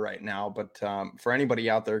DIY right now. But for anybody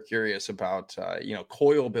out there curious about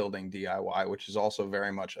coil building DIY, which is also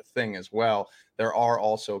very much a thing as well, there are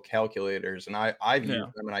also calculators, and I've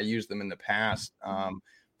used them, and I used them in the past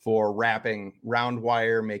for wrapping round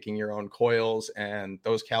wire, making your own coils, and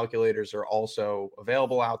those calculators are also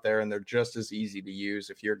available out there, and they're just as easy to use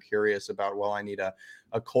if you're curious about, well, I need a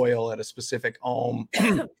coil at a specific ohm.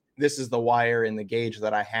 This is the wire in the gauge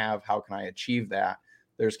that I have. How can I achieve that?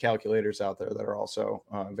 There's calculators out there that are also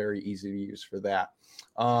very easy to use for that.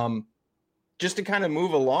 Just to kind of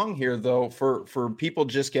move along here, though, for people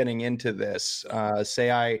just getting into this,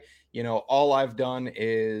 say all I've done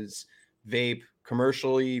is vape,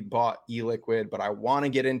 commercially bought e-liquid, but I want to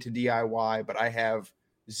get into DIY, but I have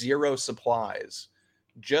zero supplies.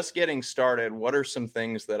 Just getting started, what are some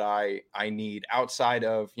things that I need outside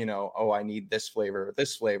of, I need this flavor,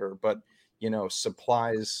 but,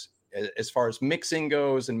 supplies as far as mixing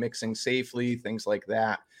goes and mixing safely, things like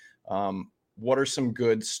that. What are some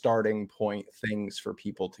good starting point things for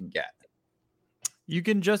people to get? You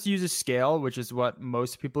can just use a scale, which is what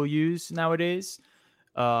most people use nowadays.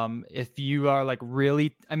 If you are like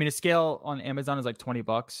really, a scale on Amazon is like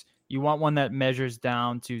 $20. You want one that measures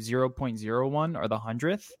down to 0.01 or the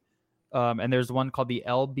 100th. And there's one called the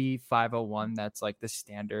LB501. That's like the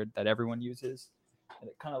standard that everyone uses. And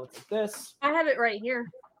it kind of looks like this. I have it right here.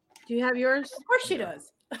 Do you have yours? Of course she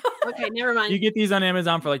does. Okay, never mind. You get these on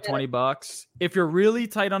Amazon for like $20. If you're really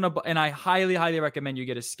tight on and I highly, highly recommend you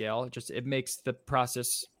get a scale. It makes the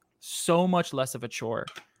process so much less of a chore.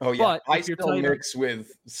 Oh yeah, but I still mix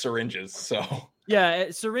with syringes, so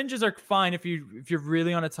yeah, syringes are fine if you're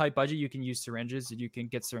really on a tight budget. You can use syringes. You can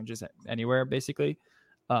get syringes anywhere basically,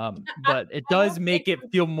 but it does make it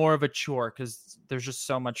feel more of a chore because there's just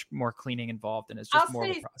so much more cleaning involved, and it's just more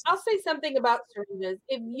of a process. I'll say something about syringes.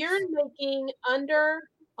 If you're making under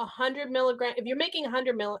 100 milligram, if you're making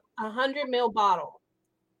 100 mil bottle,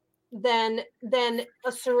 then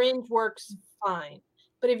a syringe works fine.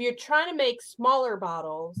 But if you're trying to make smaller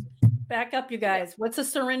bottles, Back up, you guys. What's a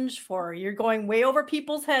syringe for? You're going way over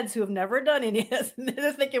people's heads who have never done any of this. And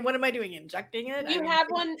they're thinking, what am I doing? Injecting it? Do you have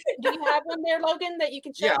one there, Logan, that you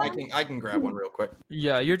can show? Yeah, them? I can grab one real quick.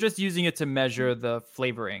 Yeah, you're just using it to measure the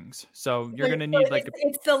flavorings. So you're gonna need like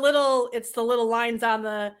it's the little lines on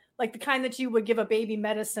the like the kind that you would give a baby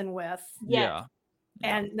medicine with. yeah.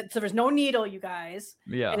 And so there's no needle, you guys.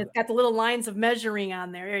 Yeah. And it's got the little lines of measuring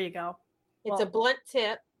on there. There you go. It's a blunt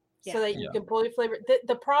tip Yeah. so that you can pull your flavor.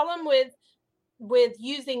 The problem with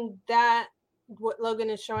using that, what Logan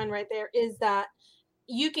is showing right there, is that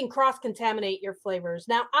you can cross-contaminate your flavors.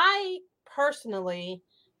 Now, I personally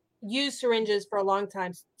use syringes for a long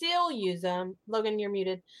time, still use them. Logan, you're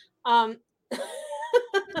muted.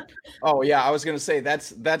 Oh yeah, I was gonna say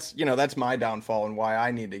that's my downfall and why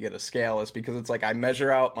I need to get a scale is because it's like I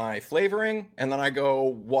measure out my flavoring and then I go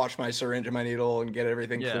wash my syringe and my needle and get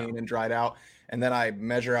everything clean and dried out, and then I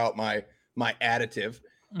measure out my additive,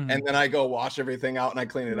 and then I go wash everything out and I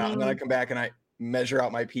clean it out, and then I come back and I measure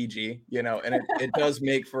out my PG, and it does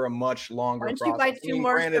make for a much longer Why don't you process. buy two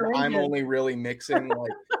more Granted, I'm syringes? only really mixing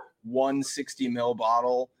like 160 ml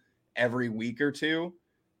bottle every week or two,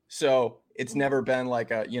 so it's never been like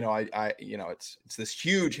a, it's this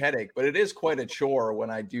huge headache, but it is quite a chore when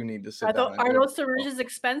I do need to sit down. Are those syringes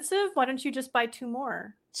expensive? Why don't you just buy two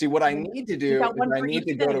more? See, what I need to do got is one I for need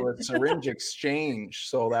to each go day. to a syringe exchange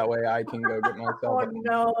so that way I can go get myself. Oh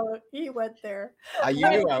no, he went there. You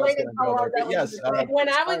knew I was going to go there, but yes. When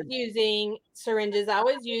I was using syringes, I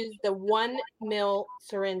always used the 1 ml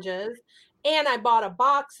syringes, and I bought a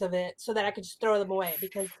box of it so that I could just throw them away,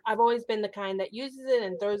 because I've always been the kind that uses it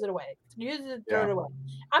and throws it away. Uses it, throw it away.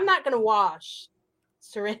 I'm not going to wash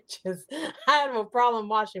syringes. I have a problem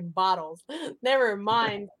washing bottles. Never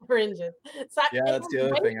mind syringes. So that's the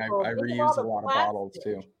other thing. I reuse a lot of bottles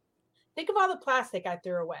too. Think of all the plastic I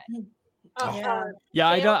threw away.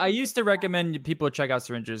 I used to recommend people check out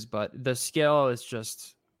syringes, but the scale is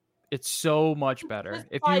just, it's so much better.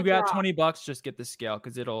 If you got $20, just get the scale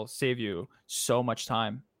because it'll save you so much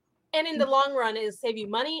time. And in the long run, it'll save you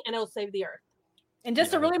money and it'll save the earth. And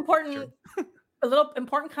just a really important, a little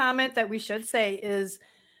important comment that we should say is,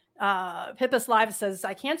 Pippas Live says,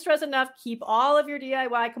 I can't stress enough, keep all of your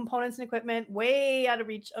DIY components and equipment way out of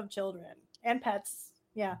reach of children and pets.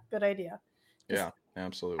 Yeah, good idea. Yeah,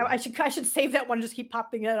 absolutely. I should save that one and just keep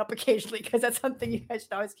popping it up occasionally, because that's something you guys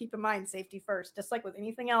should always keep in mind. Safety first, just like with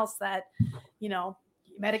anything else that,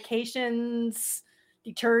 medications,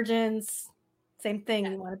 detergents, same thing.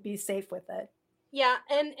 You want to be safe with it. Yeah.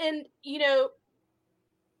 And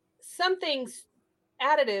some things,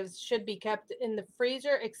 additives should be kept in the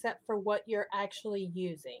freezer except for what you're actually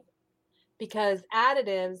using, because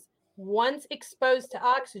additives, once exposed to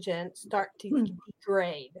oxygen, start to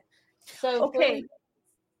degrade. So okay,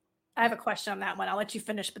 I have a question on that one. I'll let you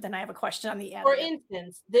finish, but then I have a question on the additive. For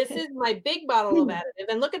instance, this is my big bottle of additive,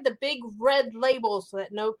 and look at the big red labels. So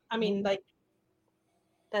that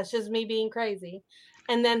that's just me being crazy.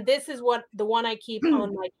 And then this is the one I keep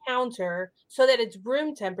on my counter so that it's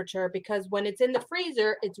room temperature, because when it's in the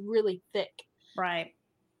freezer, it's really thick. Right.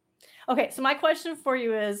 Okay. So my question for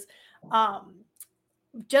you is,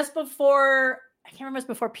 just before, I can't remember if it's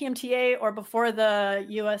before PMTA or before the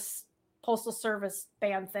U.S. Postal Service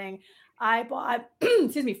ban thing, I bought,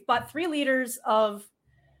 bought 3 liters of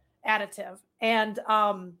additive, and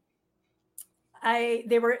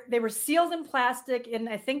they were sealed in plastic in,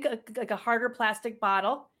 I think, like a harder plastic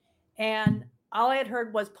bottle, and all I had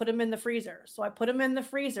heard was put them in the freezer. So I put them in the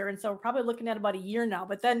freezer, and so we're probably looking at about a year now.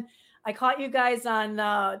 But then I caught you guys on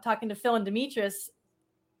talking to Phil and Demetrius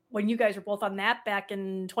when you guys were both on that back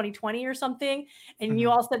in 2020 or something, and you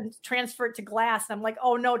all said transfer it to glass. And I'm like,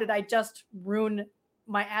 oh no, did I just ruin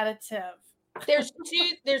my additive? There's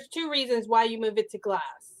two reasons why you move it to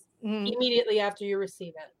glass immediately after you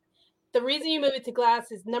receive it. The reason you move it to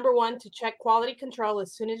glass is, number one, to check quality control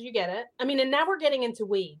as soon as you get it. I mean, and now we're getting into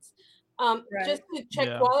weeds. Just to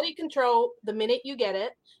check quality control the minute you get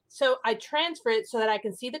it. So I transfer it so that I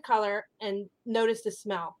can see the color and notice the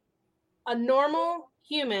smell. A normal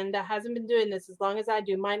human that hasn't been doing this as long as I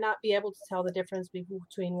do might not be able to tell the difference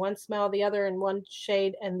between one smell, the other, and one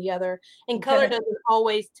shade and the other. And color doesn't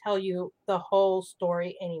always tell you the whole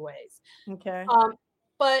story anyways. Okay.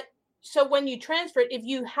 But so when you transfer it, if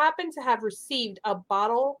you happen to have received a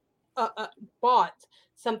bottle, bought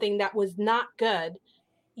something that was not good,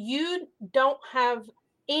 you don't have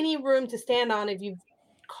any room to stand on if you've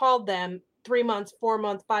called them 3 months, 4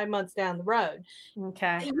 months, 5 months down the road.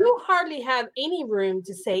 Okay. You hardly have any room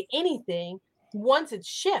to say anything once it's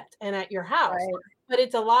shipped and at your house. Right. But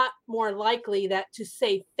it's a lot more likely that to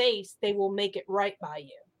save face, they will make it right by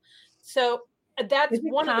you. So That's Is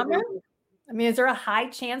it one of the common? reasons. I mean, is there a high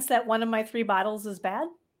chance that one of my 3 bottles is bad?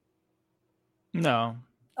 No,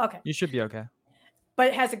 Okay. you should be okay.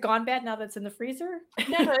 But has it gone bad now that it's in the freezer?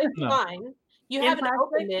 No, it's No. fine. You In haven't plastic?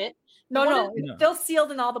 opened it. No, What no. is- It's No. still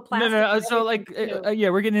sealed in all the No, plastic. no. and So like, everything, too. yeah,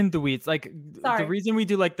 we're getting into the weeds. Like Sorry. the reason we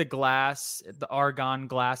do like the glass, the argon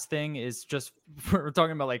glass thing is just we're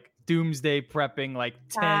talking about like doomsday prepping, like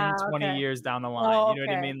 10, 20 okay. years down the line. Oh, You know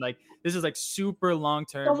what I okay. mean? Like this is like super long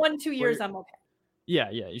term. So 1-2 years, Where- I'm okay. Yeah,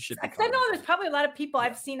 you should be. Because I fine. know there's probably a lot of people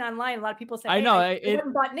I've seen online. A lot of people say, I "Hey, know, I it- went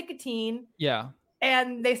and bought nicotine," Yeah.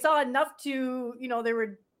 and they saw enough to, they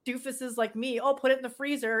were doofuses like me. Oh, put it in the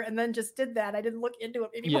freezer, and then just did that. I didn't look into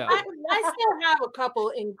it anymore. Yeah. I still have a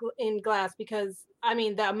couple in glass because I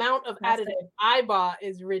mean the amount of Plastic. additive I bought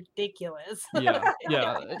is ridiculous. Yeah.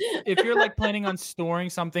 If you're like planning on storing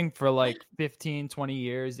something for like 15, 20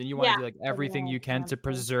 years, then you want to Yeah. do like everything long you can time, to yeah.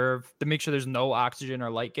 preserve, to make sure there's no oxygen or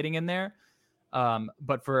light getting in there.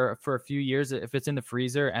 But for a few years, if it's in the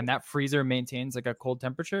freezer and that freezer maintains like a cold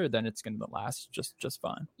temperature, then it's going to last just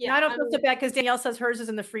fine. Yeah, I don't I feel mean, so bad because Danielle says hers is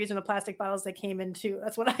in the freezer in the plastic bottles they came in too.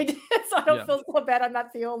 That's what I did. So I don't Yeah. feel so bad. I'm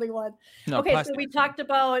not the only one. No, Okay, so plastic we is fine. talked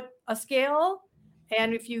about a scale,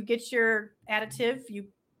 and if you get your additive, you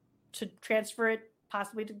should transfer it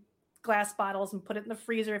possibly to glass bottles and put it in the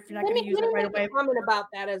freezer if you're not let going me, to use let it me right make away. a comment about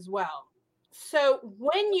that as well. So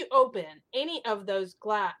when you open any of those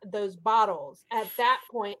bottles, at that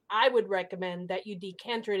point, I would recommend that you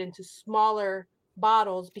decanter it into smaller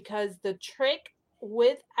bottles because the trick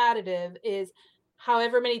with additive is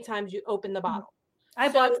however many times you open the bottle. I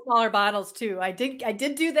bought So- smaller bottles too. I did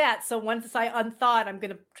do that. So once I unthawed, I'm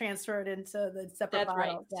going to transfer it into the separate That's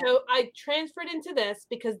right. bottles. Yeah. So I transferred into this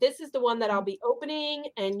because this is the one that I'll be opening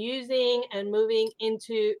and using and moving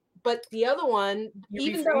into. But the other one, You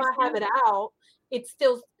even though I refreeze have it out, it's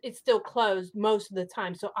still closed most of the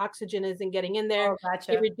time. So oxygen isn't getting in there. Oh,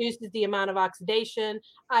 gotcha. It reduces the amount of oxidation.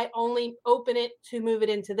 I only open it to move it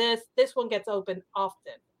into this. This one gets opened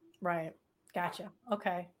often. Right. Gotcha.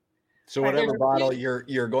 Okay. So Right, whatever there's a bottle few-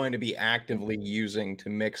 you're going to be actively using to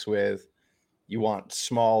mix with, you want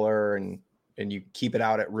smaller and you keep it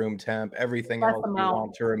out at room temp. Everything Less else you amount.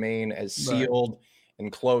 want to remain as Right. sealed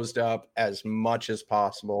and closed up as much as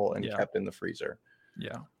possible and Yeah. kept in the freezer.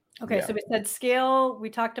 Yeah. Okay, Yeah. so we said scale. We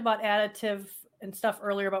talked about additive and stuff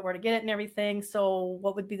earlier about where to get it and everything. So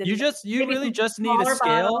what would be the You maybe really some just need a smaller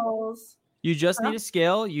scale. bottles? You just Huh? need a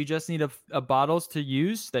scale. You just need a bottles to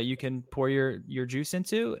use that you can pour your juice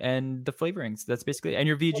into, and the flavorings. That's basically, and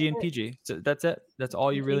your VG and PG. So that's it. That's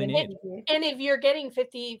all you really need. And if you're getting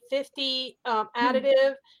 50-50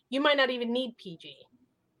 additive, you might not even need PG.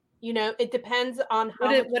 It depends on how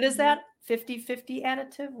much What is that? 50-50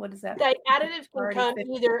 additive? What is that? The additive can Already come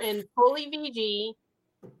 50. either in fully VG,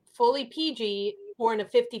 fully PG, or in a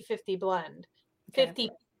 50-50 blend. Okay. 50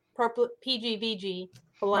 PG VG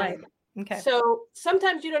Right. blend. Okay. So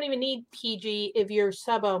sometimes you don't even need PG if you're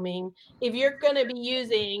sub-ohming. If you're going to be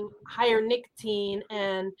using higher nicotine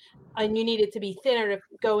and you need it to be thinner to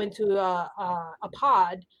go into a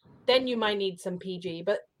pod, then you might need some PG.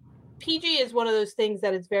 But PG is one of those things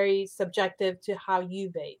that is very subjective to how you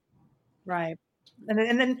vape. Right. And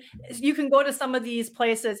then you can go to some of these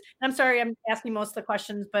places. And I'm sorry, I'm asking most of the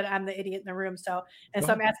questions, but I'm the idiot in the room. So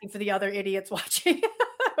I'm asking for the other idiots watching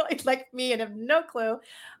like me and have no clue.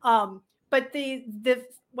 But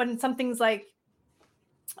when something's like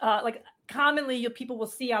commonly people will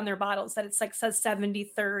see on their bottles that it's like says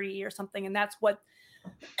 70-30 or something. And that's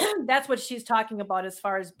what she's talking about as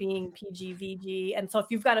far as being PG, VG. And so if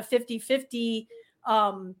you've got a 50-50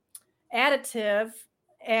 additive,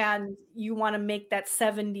 and you want to make that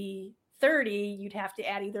 70-30, you'd have to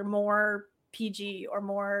add either more PG or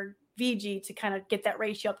more VG to kind of get that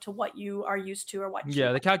ratio up to what you are used to or what you Yeah,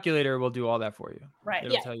 the want. calculator will do all that for you. Right.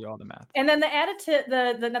 It'll tell you all the math. And then the additive,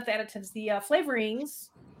 the not the additives, the flavorings,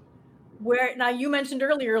 where now you mentioned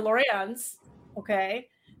earlier Loran's, okay?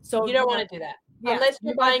 So You don't want to do that. yeah, Unless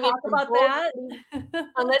you're you wanna buying it talk from about Bull that. City,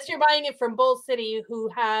 unless you're buying it from Bull City, who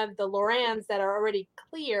have the Loran's that are already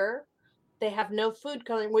clear. They have no food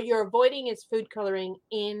coloring. What you're avoiding is food coloring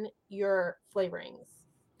in your flavorings.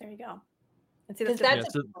 There you go. And see, Because that's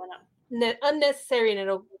that's different going on. unnecessary,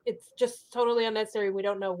 and it's just totally unnecessary. We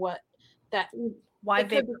don't know what that. Why It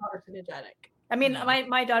could vape? be carcinogenic. I mean, No.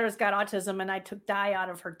 my daughter's got autism, and I took dye out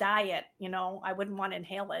of her diet. I wouldn't want to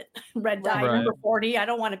inhale it. Red dye, Right. number 40. I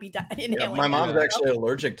don't want to be inhaling. Yeah, my that, mom's you know? actually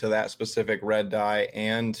allergic to that specific red dye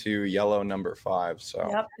and to yellow number 5. So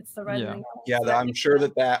Yep, it's the red. Yeah. and yeah, yellow. So I'm sure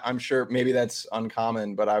I'm sure maybe that's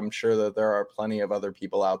uncommon, but I'm sure that there are plenty of other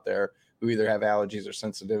people out there who either have allergies or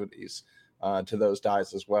sensitivities to those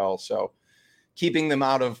dyes as well. So keeping them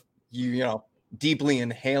out of deeply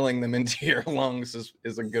inhaling them into your lungs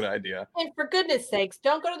is a good idea. And for goodness sakes,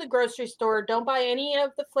 don't go to the grocery store. Don't buy any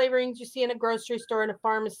of the flavorings you see in a grocery store, in a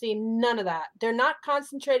pharmacy. None of that. They're not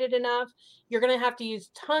concentrated enough. You're going to have to use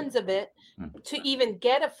tons of it to even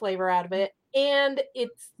get a flavor out of it. And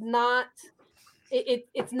it's not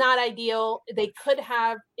ideal. They could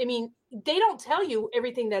have, I mean, they don't tell you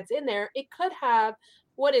everything that's in there. It could have,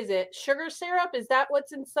 what is it? Sugar syrup? Is that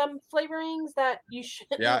what's in some flavorings that you should?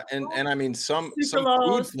 Yeah, and I mean some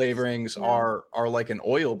food flavorings are like an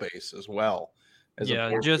oil base as well.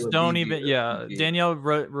 Yeah, just don't even. Yeah, Danielle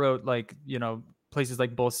wrote like, you know, places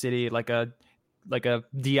like Bull City, like a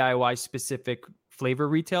DIY specific flavor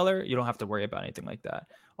retailer. You don't have to worry about anything like that.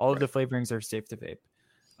 All of the flavorings are safe to vape.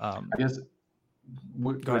 I guess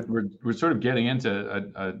we're sort of getting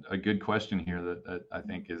into a good question here that I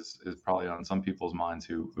think is probably on some people's minds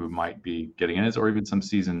who might be getting in it, or even some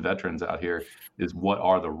seasoned veterans out here, is what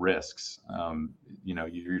are the risks? You know,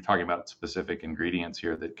 you're talking about specific ingredients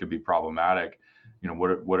here that could be problematic. You know,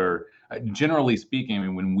 what are generally speaking, I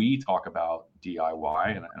mean, when we talk about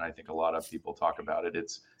DIY, and I think a lot of people talk about it,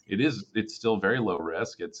 it's still very low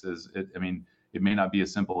risk. I mean, it may not be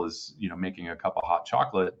as simple as, you know, making a cup of hot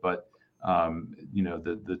chocolate, but you know,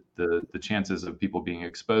 the chances of people being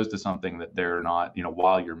exposed to something that they're not, you know,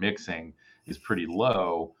 while you're mixing is pretty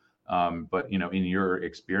low. But, you know, in your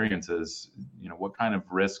experiences, you know, what kind of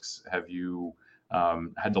risks have you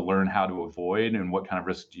had to learn how to avoid, and what kind of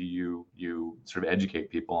risks do you sort of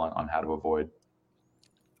educate people on how to avoid?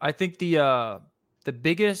 I think the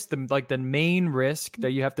biggest, the main risk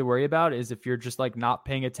that you have to worry about is if you're just like not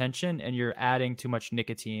paying attention and you're adding too much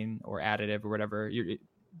nicotine or additive or whatever.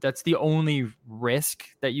 That's the only risk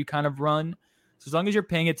that you kind of run. So as long as you're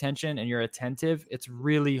paying attention and you're attentive, it's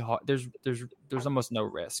really hard. There's almost no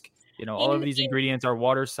risk. You know, all of these ingredients are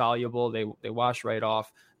water soluble. They wash right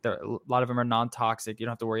off. A lot of them are non-toxic. You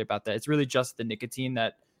don't have to worry about that. It's really just the nicotine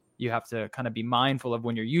that you have to kind of be mindful of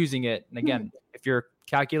when you're using it. And again, if you're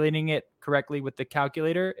calculating it correctly with the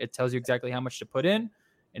calculator, it tells you exactly how much to put in.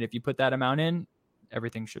 And if you put that amount in,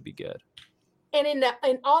 everything should be good. And in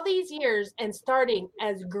all these years, and starting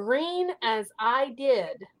as green as I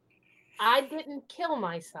didn't kill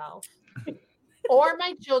myself or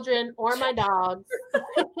my children or my dogs.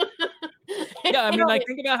 Yeah, I mean, like,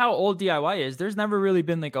 think about how old DIY is. There's never really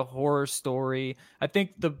been like a horror story. I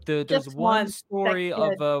think there's one story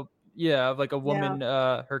of a woman,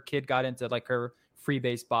 her kid got into like her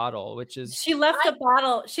freebase bottle, which is she left a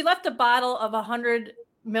bottle of 100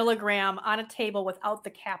 milligram on a table without the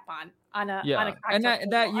cap on a and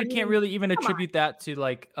that you can't really even attribute that to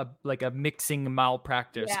like a mixing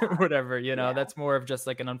malpractice or whatever, you know. That's more of just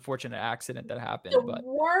like an unfortunate accident that happened. The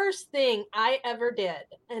worst thing I ever did,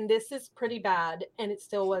 and this is pretty bad, and it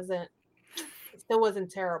still wasn't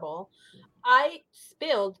terrible. I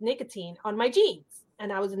spilled nicotine on my jeans,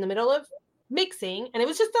 and I was in the middle of mixing, and it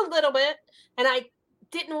was just a little bit, and I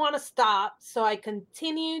didn't want to stop, so I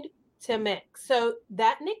continued to mix. So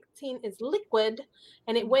that nicotine is liquid,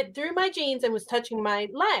 and it went through my jeans and was touching my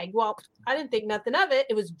leg. Well, I didn't think nothing of it.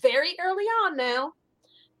 It was very early on now,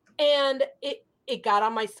 and it got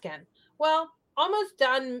on my skin. Well, almost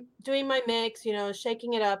done doing my mix, you know,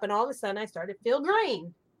 shaking it up, and all of a sudden I started to feel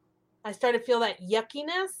green. I started to feel that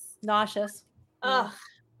yuckiness, nauseous. And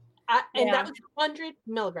that was 100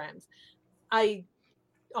 milligrams.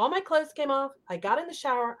 All my clothes came off. I got in the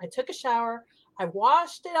shower. I took a shower. I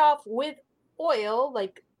washed it off with oil,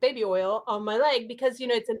 like baby oil, on my leg, because, you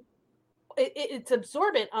know, it's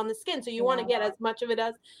absorbent on the skin, so you want to get as much of it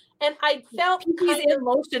as. And I felt in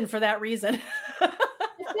motion for that reason. I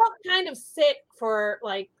felt kind of sick for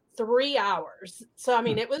like 3 hours. So I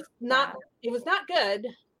mean, it was not good,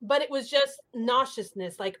 but it was just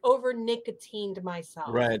nauseousness, like over nicotined myself.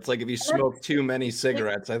 Right. It's like if you smoke too many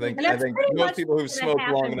cigarettes. I think most people who've smoked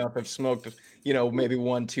long enough have smoked, you know, maybe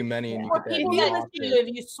one too many. And if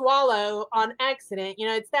you swallow on accident, you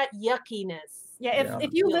know, it's that yuckiness. Yeah, if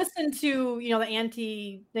you listen to, you know, the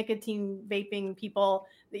anti-nicotine vaping people,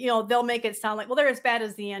 you know, they'll make it sound like, well, they're as bad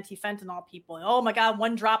as the anti-fentanyl people. Oh my God,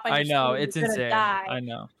 one drop. I know, it's insane. I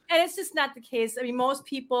know. And it's just not the case. I mean, most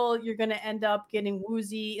people, you're going to end up getting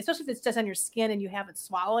woozy, especially if it's just on your skin and you haven't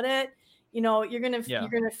swallowed it. You know, you're going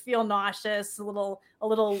to feel nauseous, a little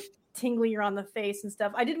tingly around the face and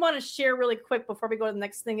stuff. I did want to share really quick before we go to the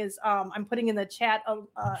next thing is I'm putting in the chat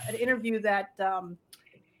an interview that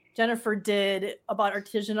Jennifer did about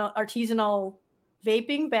artisanal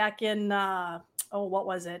vaping back in what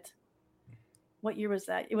was it? What year was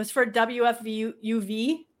that? It was for WFUV.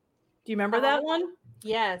 Do you remember that one?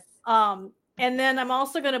 Yes. And then I'm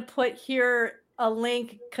also going to put here a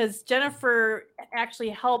link because Jennifer actually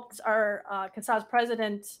helped our CASA's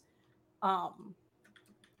president,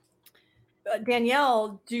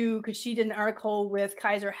 Danielle, because she did an article with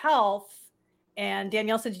Kaiser Health. And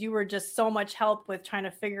Danielle said you were just so much help with trying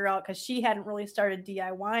to figure out, because she hadn't really started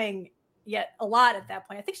DIYing yet a lot at that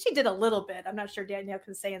point. I think she did a little bit. I'm not sure Danielle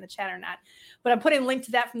can say in the chat or not, but I'm putting a link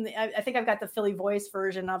to that from I think I've got the Philly Voice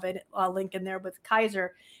version of it, link in there with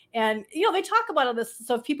Kaiser. And, they talk about all this.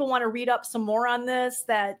 So if people want to read up some more on this,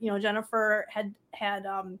 that, Jennifer had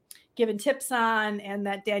given tips on, and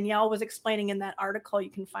that Danielle was explaining in that article, you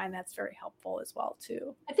can find that's very helpful as well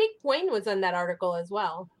too. I think Wayne was in that article as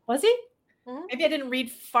well. Was he? Mm-hmm. Maybe I didn't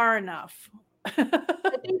read far enough. I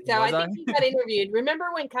think so. I think he got interviewed. Remember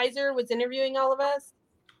when Kaiser was interviewing all of us?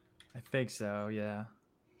 I think so. Yeah.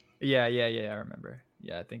 I remember.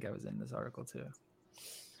 Yeah, I think I was in this article too.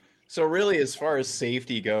 So really, as far as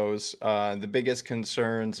safety goes, the biggest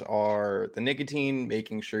concerns are the nicotine,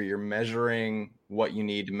 making sure you're measuring what you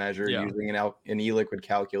need to measure using an e-liquid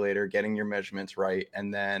calculator, getting your measurements right,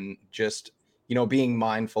 and then just, being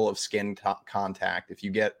mindful of skin contact. If you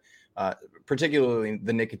get particularly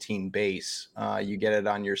the nicotine base, you get it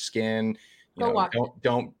on your skin,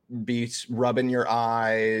 don't be rubbing your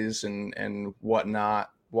eyes and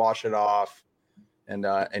whatnot. Wash it off,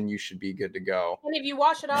 and you should be good to go. And if you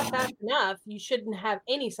wash it off fast enough, you shouldn't have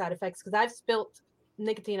any side effects, because I've spilt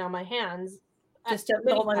nicotine on my hands. Just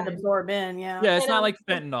don't let it absorb in. Yeah, it's not like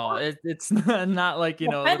fentanyl. It's not like,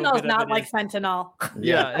 fentanyl is not like fentanyl.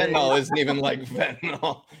 Fentanyl isn't even like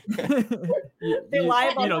fentanyl. They lie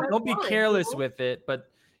about don't be careless with it, but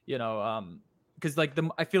because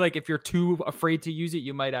I feel like if you're too afraid to use it,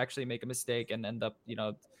 you might actually make a mistake and end up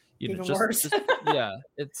even worse.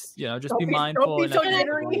 It's just be mindful. Don't be so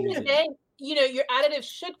jittery. Your additives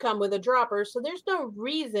should come with a dropper, so there's no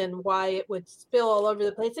reason why it would spill all over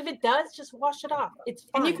the place. If it does, just wash it off. It's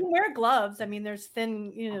fine. And you can wear gloves. I mean, there's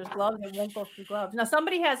thin, there's gloves that won't go through gloves. Now,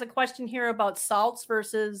 somebody has a question here about salts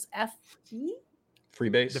versus FE?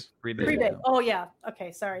 Freebase. Freebase. Oh, yeah.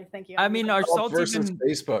 Okay, sorry. Thank you. I mean, our salts versus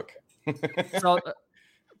Facebook. Salt.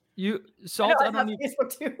 I don't need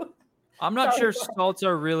Facebook too. I'm not sure salts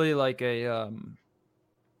are really like a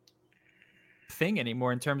thing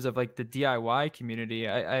anymore in terms of like the DIY community.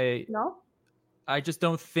 I just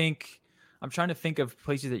don't think. I'm trying to think of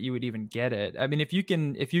places that you would even get it. I mean, if you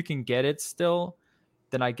can get it still,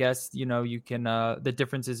 then I guess you can. The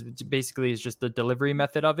difference is basically just the delivery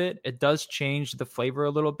method of it. It does change the flavor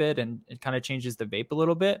a little bit, and it kind of changes the vape a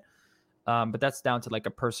little bit. But that's down to like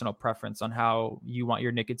a personal preference on how you want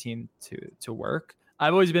your nicotine to work.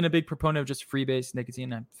 I've always been a big proponent of just freebase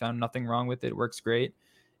nicotine. I found nothing wrong with it. It works great.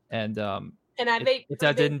 And it's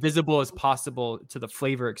as invisible as possible to the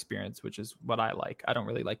flavor experience, which is what I like. I don't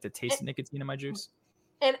really like the taste of nicotine in my juice.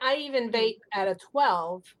 And I even vape at a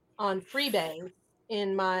 12 on Freebase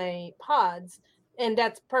in my pods. And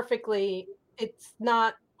that's perfectly, it's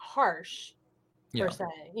not harsh per se,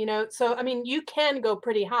 So, I mean, you can go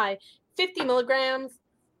pretty high. 50 milligrams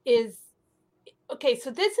is, okay, so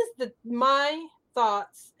this is my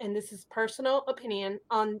thoughts, and this is personal opinion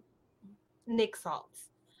on nic salts.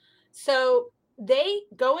 So they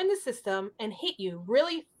go in the system and hit you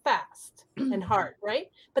really fast and hard, right?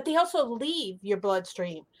 But they also leave your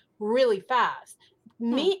bloodstream really fast,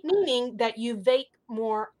 meaning that you vape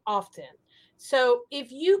more often. So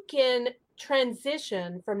if you can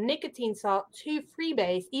transition from nicotine salt to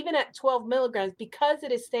freebase, even at 12 milligrams, because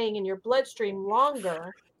it is staying in your bloodstream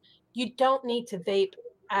longer, you don't need to vape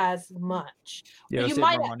as much. Yeah, you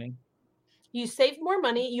might you save more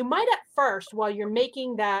money. You might at first while you're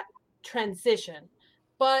making that transition,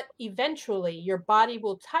 but eventually your body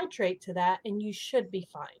will titrate to that and you should be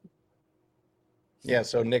fine. Yeah,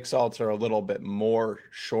 so nic salts are a little bit more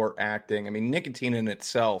short acting. I mean, nicotine in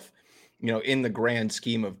itself, in the grand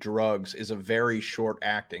scheme of drugs, is a very short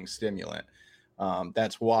acting stimulant.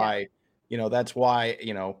 That's why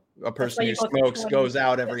a person who smokes goes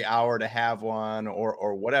out every hour to have one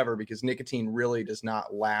or whatever, because nicotine really does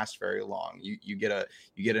not last very long. You get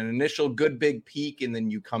an initial good big peak, and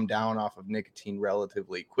then you come down off of nicotine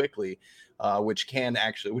relatively quickly, which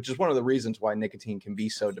is one of the reasons why nicotine can be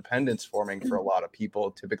so dependence forming for a lot of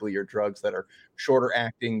people. Typically, your drugs that are shorter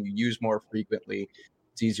acting, you use more frequently,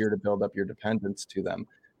 it's easier to build up your dependence to them.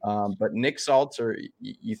 But nic salts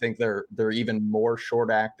you think they're even more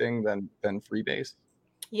short acting than freebase?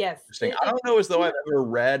 Yes. Interesting. I don't know as though I've ever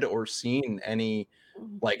read or seen any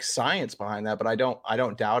like science behind that, but I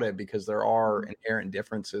don't doubt it, because there are inherent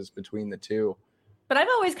differences between the two. But I've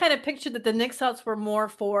always kind of pictured that the Nick salts were more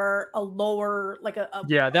for a lower, like a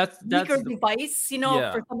that's weaker device,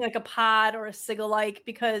 for something like a pod or a Sigalike,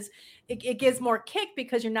 because it gives more kick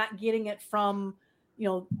because you're not getting it from,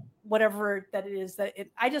 whatever that it is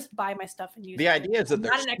I just buy my stuff and use the it. idea is that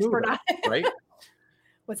they're not an expert on it. right?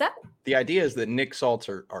 What's that? The idea is that Nick salts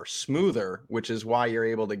are smoother, which is why you're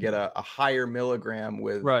able to get a higher milligram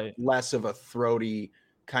with less of a throaty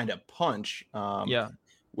kind of punch.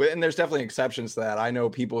 And there's definitely exceptions to that. I know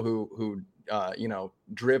people who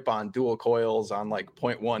drip on dual coils on like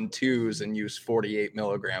 0.12s and use 48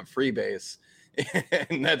 milligram freebase.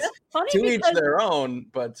 And that's funny, to each their own.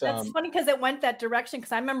 But that's funny because it went that direction.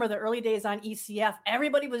 Because I remember the early days on ECF,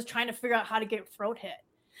 everybody was trying to figure out how to get throat hit.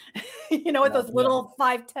 With those little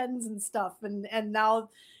 510s and stuff, and now,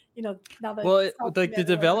 now the the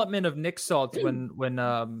development of Nick salts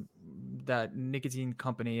when that nicotine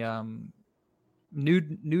company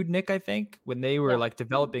Nude Nick, I think, when they were like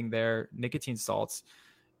developing their nicotine salts,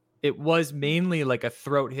 it was mainly like a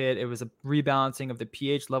throat hit. It was a rebalancing of the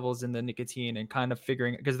pH levels in the nicotine and kind of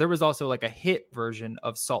figuring, because there was also like a hit version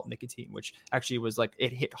of salt nicotine, which actually was like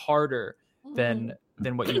it hit harder than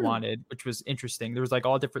what you wanted, which was interesting. There was like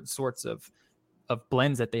all different sorts of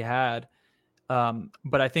blends that they had.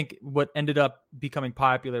 But I think what ended up becoming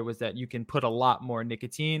popular was that you can put a lot more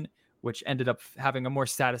nicotine, which ended up having a more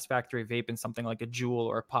satisfactory vape in something like a Juul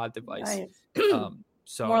or a pod device. Right.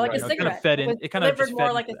 So more like a cigarette. It kind of just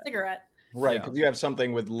more like a cigarette. Right, because you have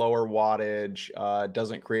something with lower wattage,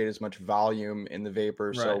 doesn't create as much volume in the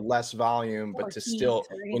vapor, so less volume, but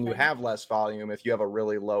when you have less volume, if you have a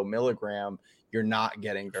really low milligram, you're not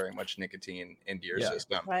getting very much nicotine into your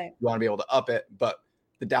system. Right. You want to be able to up it, but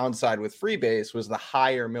the downside with freebase was the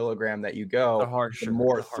higher milligram that you go, the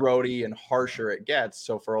more throaty and harsher it gets.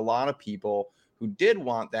 So for a lot of people who did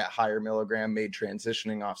want that higher milligram, made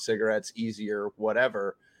transitioning off cigarettes easier,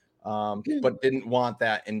 whatever, but didn't want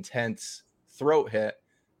that intense throat hit,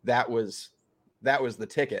 that was the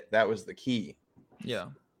ticket. That was the key. Yeah.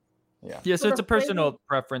 So it's a personal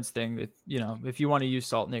preference thing. If you want to use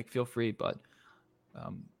salt, Nick, feel free. But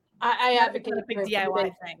I advocate a big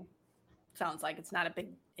DIY thing. Sounds like it's not a big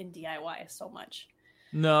in DIY so much.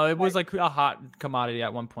 No, it was like a hot commodity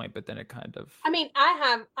at one point, but then it kind of. I mean,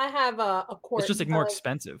 I have a quart. It's just like more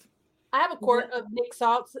expensive. I have a quart of Nick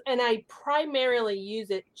salts, and I primarily use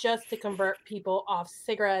it just to convert people off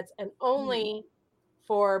cigarettes, and only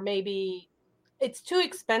for maybe it's too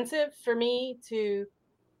expensive for me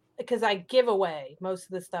because I give away most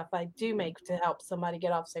of the stuff I do make to help somebody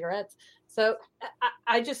get off cigarettes. So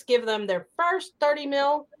I just give them their first 30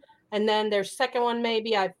 mil, and then their second one,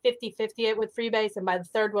 maybe I 50-50 it with freebase, and by the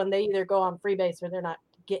third one, they either go on freebase or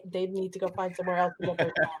they need to go find somewhere else to get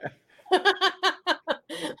their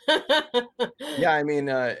Yeah, I mean,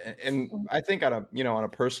 and I think on a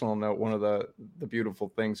personal note, one of the beautiful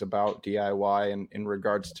things about DIY and in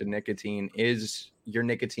regards to nicotine is your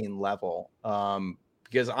nicotine level.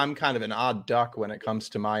 Because I'm kind of an odd duck when it comes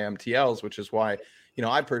to my MTLs, which is why,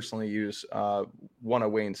 I personally use one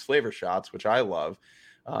of Wayne's flavor shots, which I love.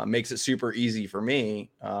 Makes it super easy for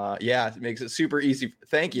me. It makes it super easy.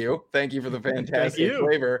 Thank you for the fantastic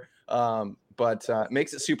flavor. But it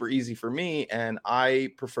makes it super easy for me, and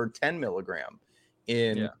I prefer 10 milligram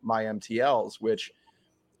in my MTLs, which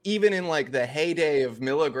even in like the heyday of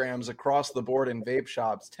milligrams across the board in vape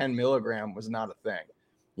shops, 10 milligram was not a thing.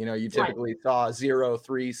 You typically saw 0,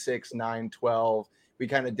 3, 6, 9, 12. We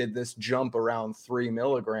kind of did this jump around 3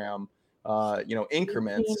 milligram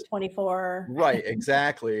increments. 18, 24. Right,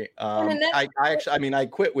 exactly. I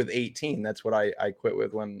quit with 18. That's what I quit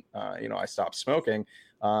with when I stopped smoking.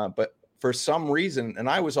 But for some reason, and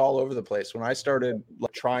I was all over the place when I started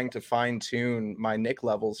trying to fine tune my Nick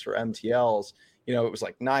levels for MTLs. It was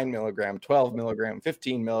like 9 milligram, 12 milligram,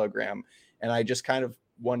 15 milligram, and I just kind of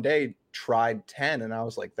one day tried 10, and I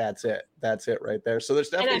was like, that's it right there. So there's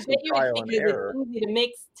definitely some trial and error. It's easy to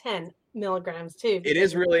mix 10 milligrams too. It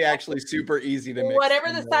is really actually super easy to mix.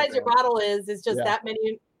 Whatever the size your bottle is just that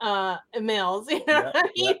many mils. What I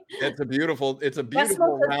mean? It's a beautiful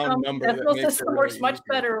round number. That system works much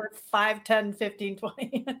better with 5, 10, 15,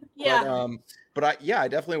 20. Yeah. But I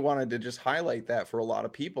definitely wanted to just highlight that for a lot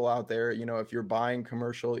of people out there. If you're buying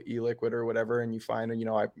commercial e-liquid or whatever, and you find,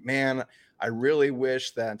 I really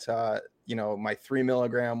wish that, my 3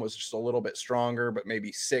 milligram was just a little bit stronger, but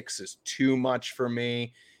maybe 6 is too much for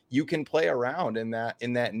me. You can play around in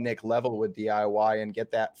that Nick level with DIY and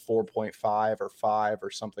get that 4.5 or 5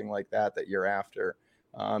 or something like that you're after.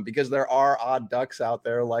 Because there are odd ducks out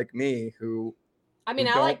there like me who. I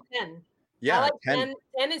like 10. Yeah, I like 10.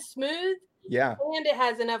 10 is smooth. Yeah. And it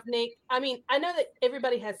has enough I mean, I know that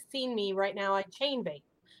everybody has seen me right now. I chain vape,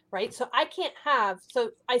 right? So I can't have,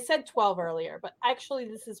 so I said 12 earlier, but actually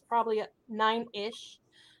this is probably a 9-ish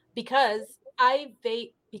because I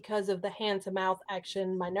vape because of the hand to mouth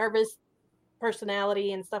action, my nervous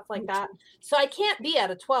personality and stuff like that. So I can't be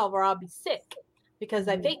at a 12 or I'll be sick because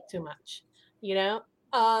I vape too much, you know?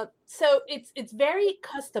 So it's very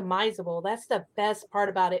customizable. That's the best part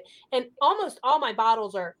about it. And almost all my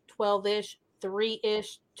bottles are 12-ish,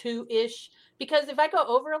 3-ish, 2-ish, because if I go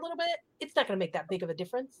over a little bit, it's not going to make that big of a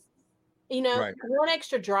difference. You know, Right. one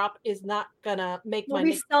extra drop is not gonna make Well,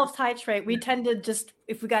 we self-titrate. We tend to just,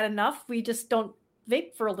 if we got enough, we just don't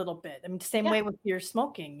vape for a little bit. I mean, same way with your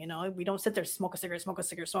smoking, you know, we don't sit there, smoke a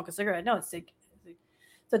cigarette. No, it's like,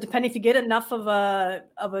 so depending if you get enough of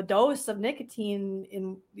a dose of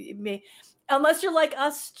nicotine unless you're like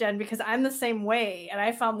us, Jen, because I'm the same way. And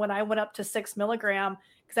I found when I went up to 6 milligram,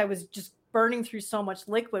 because I was just burning through so much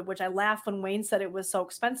liquid, which I laughed when Wayne said it was so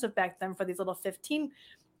expensive back then for these little 15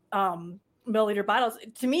 milliliter bottles.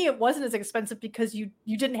 To me, it wasn't as expensive because you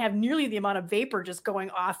didn't have nearly the amount of vapor just going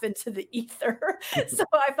off into the ether. So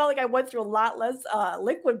I felt like I went through a lot less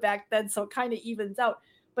liquid back then, so it kind of evens out.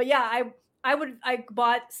 But yeah, I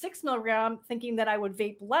bought 6 milligram thinking that I would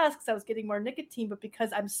vape less because I was getting more nicotine, but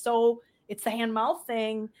because it's the hand mouth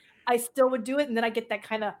thing, I still would do it, and then I get that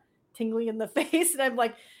kind of tingling in the face, and I'm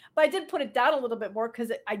like, but I did put it down a little bit more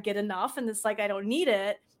because I get enough, and it's like I don't need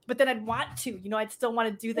it. But then I'd want to, you know, I'd still want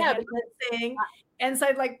to do the hand thing. And so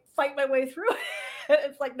I'd like fight my way through it.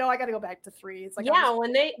 It's like, no, I got to go back to 3. It's like, yeah,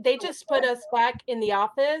 when they just put us back in the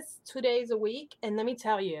office 2 days a week. And let me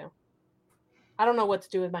tell you, I don't know what to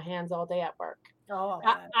do with my hands all day at work. Oh,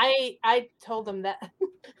 I told them that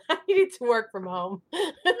I needed to work from home.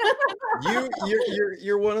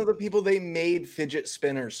 You're one of the people they made fidget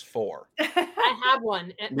spinners for. I have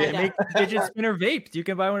one. They make fidget spinner vapes. You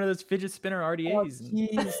can buy one of those fidget spinner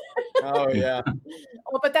RDAs. Oh yeah.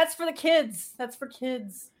 Oh, but that's for the kids. That's for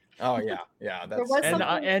kids. Oh yeah. That's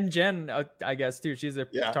and Jen, I guess too. She's a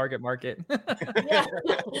target market. Yeah,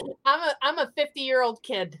 I'm a 50-year-old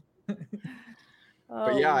kid.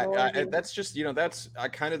 But yeah, that's just, you know, that's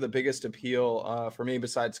kind of the biggest appeal for me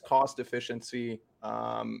besides cost efficiency.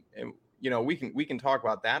 And you know, we can talk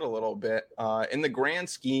about that a little bit in the grand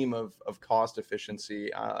scheme of cost efficiency.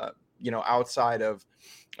 You know, outside of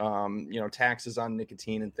you know, taxes on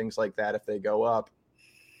nicotine and things like that, if they go up,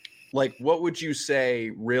 like what would you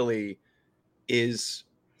say really is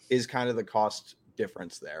kind of the cost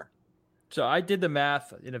difference there? So I did the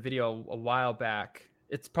math in a video a while back.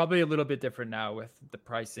 It's probably a little bit different now with the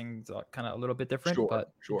pricing, kind of a little bit different,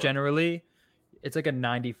 but generally it's like a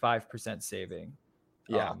 95% saving.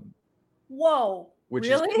 Yeah. Whoa. Which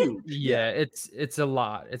really? is huge. Yeah, it's a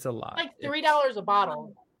lot. It's a lot. Like $3 a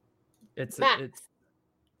bottle. It's less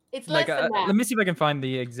like than that. Let me see if I can find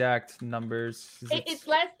the exact numbers. It's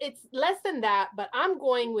less than that, but I'm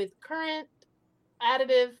going with current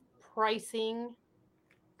additive pricing,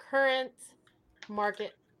 current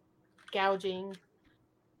market gouging.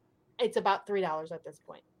 It's about $3 at this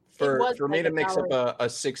point. For me to mix up a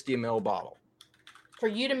 60 ml bottle. For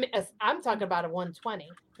you to, I'm talking about a 120.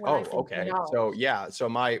 Oh, okay. $3. So yeah, so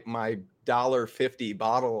my $1.50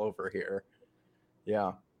 bottle over here.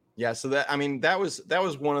 Yeah. So that, I mean, that was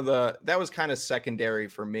kind of secondary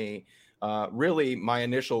for me. Really, my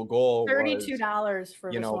initial goal $32 was,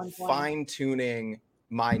 for, you know, fine tuning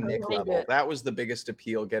my nic level. That was the biggest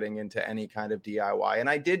appeal getting into any kind of DIY, and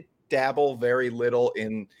I did dabble very little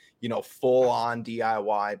in, you know, full on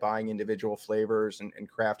DIY, buying individual flavors and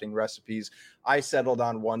crafting recipes. I settled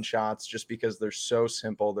on one shots just because they're so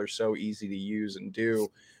simple. They're so easy to use and do.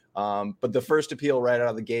 But the first appeal right out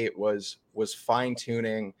of the gate was fine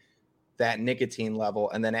tuning that nicotine level.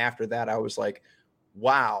 And then after that, I was like,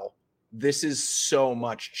 wow, this is so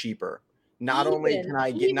much cheaper. Not only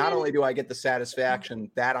do I get the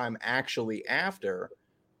satisfaction that I'm actually after,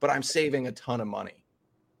 but I'm saving a ton of money.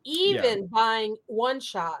 Even buying one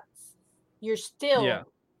shots, you're still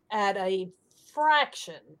at a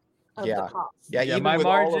fraction of the cost. Yeah, my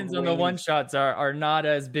margins on the one shots are not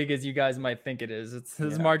as big as you guys might think it is.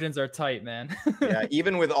 His margins are tight, man. Yeah,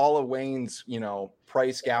 even with all of Wayne's, you know,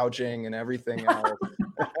 price gouging and everything else.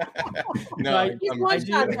 His one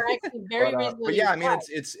shots are actually very reasonable. But yeah, I mean,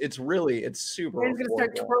 it's super. Wayne's gonna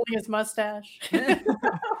start twirling his mustache.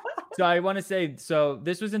 So I want to say, so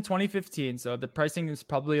this was in 2015, so the pricing is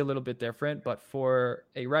probably a little bit different, but for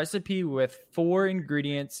a recipe with 4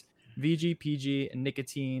 ingredients, VG, PG, and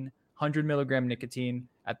nicotine, 100 milligram nicotine,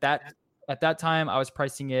 at that time, I was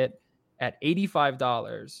pricing it at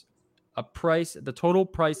 $85. the total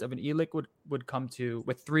price of an e-liquid would come to,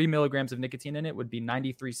 with 3 milligrams of nicotine in it, would be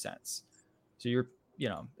 93 cents. So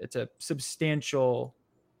it's a substantial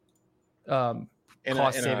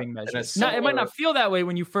cost-saving measure. It might not feel that way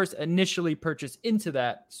when you first initially purchase into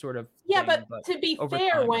that sort of thing, but to be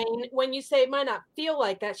fair, Wayne, when you say it might not feel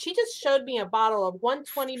like that, she just showed me a bottle of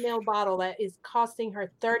 120 ml bottle that is costing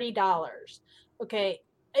her $30. Okay,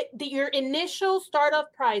 your initial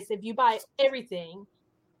startup price, if you buy everything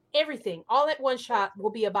all at one shot,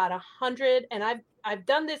 will be about $100, and I've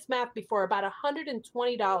done this math before, about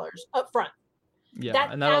 $120 up front.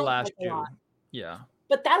 Yeah, and that'll last you. Yeah.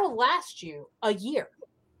 But that'll last you a year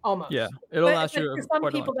almost. Yeah, it'll last you. For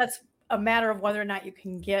some people, that's a matter of whether or not you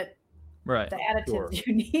can get the additives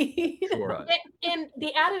you need. Right. And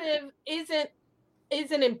the additive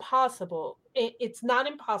isn't impossible. It's not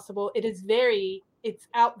impossible. It's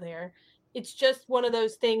out there. It's just one of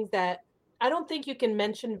those things that I don't think you can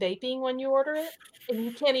mention vaping when you order it, and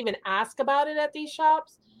you can't even ask about it at these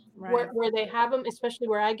shops where they have them, especially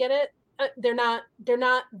where I get it. They're not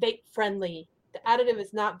vape friendly. The additive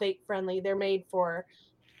is not vape friendly. They're made for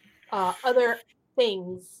other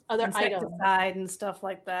things, other items, and stuff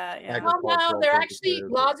like that. Yeah. Well, no, they're actually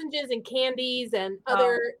lozenges and candies and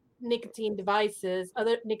other nicotine devices,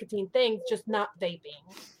 other nicotine things, just not vaping.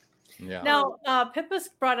 Yeah. Now, Pippa's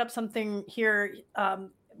brought up something here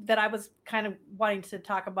that I was kind of wanting to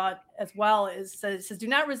talk about as well. It says, do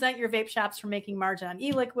not resent your vape shops for making margin on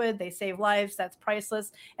e-liquid. They save lives. That's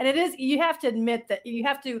priceless. And it is, you have to admit that you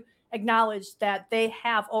have to acknowledge that they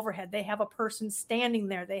have overhead. They have a person standing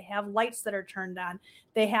there. They have lights that are turned on.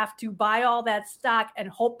 They have to buy all that stock and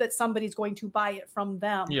hope that somebody's going to buy it from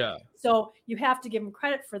them. Yeah. So you have to give them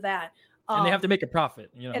credit for that. And they have to make a profit.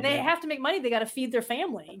 And they have to make money. They got to feed their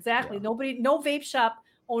family. Exactly. Yeah. No vape shop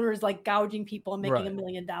owner is like gouging people and making $1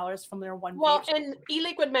 million from their one. Well, and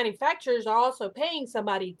e-liquid manufacturers are also paying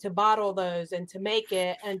somebody to bottle those and to make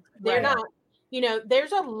it. And they're not,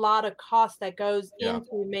 there's a lot of cost that goes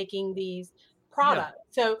into making these products.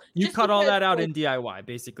 Yeah. So you cut all that out in DIY,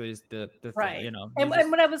 basically, is the thing, And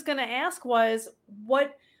what I was going to ask was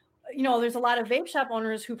there's a lot of vape shop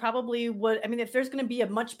owners who probably would, if there's going to be a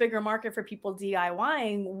much bigger market for people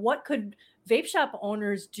DIYing, what could vape shop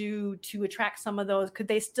owners do to attract some of those? Could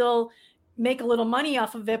they still make a little money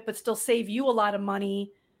off of it, but still save you a lot of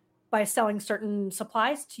money by selling certain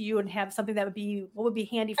supplies to you and have something that would be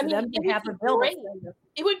handy for them to have available?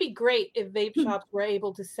 It would be great if vape shops were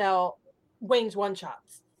able to sell Wayne's One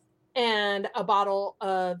Shots and a bottle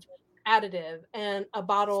of additive and a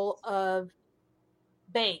bottle of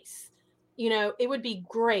base. It would be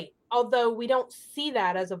great. Although we don't see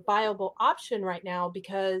that as a viable option right now,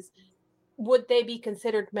 because would they be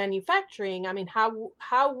considered manufacturing?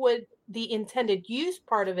 How would the intended use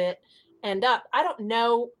part of it end up? I don't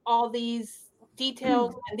know all these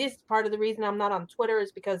details, and this is part of the reason I'm not on Twitter,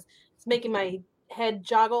 is because it's making my head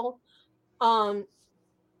joggle.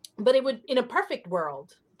 But it would, in a perfect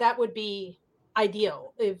world, that would be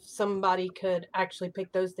ideal if somebody could actually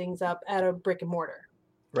pick those things up at a brick and mortar.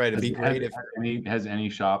 Right. It'd be great has any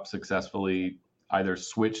shop successfully either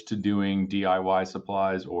switched to doing DIY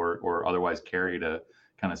supplies or otherwise carried a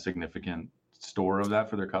kind of significant store of that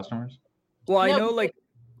for their customers? Well, I know,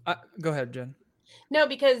 go ahead, Jen. No,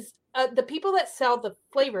 because the people that sell the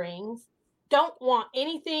flavorings don't want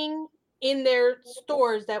anything in their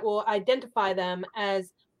stores that will identify them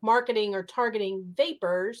as marketing or targeting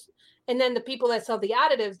vapors. And then the people that sell the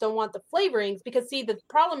additives don't want the flavorings, because the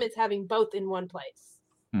problem is having both in one place.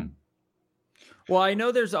 Well, I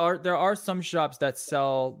know there are some shops that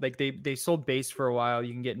sell, like they sold base for a while.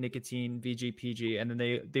 You can get nicotine, VG, PG, and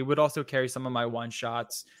then they would also carry some of my one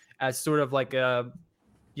shots as sort of like a,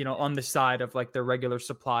 on the side of like the regular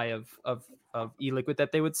supply of e-liquid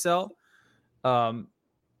that they would sell.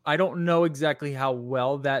 I don't know exactly how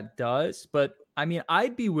well that does, but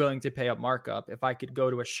I'd be willing to pay up markup if I could go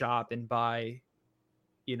to a shop and buy,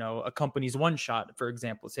 a company's one shot, for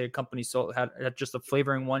example. Say a company had just a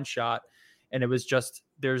flavoring one shot, and it was just,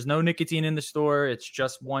 there's no nicotine in the store. It's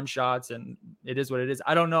just one shots, and it is what it is.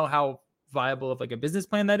 I don't know how viable of like a business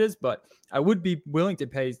plan that is, but I would be willing to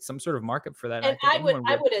pay some sort of markup for that. And I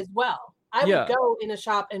would as well. I would go in a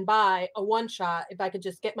shop and buy a one shot if I could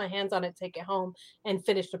just get my hands on it, take it home, and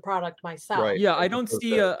finish the product myself. Right. Yeah, I don't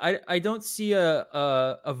see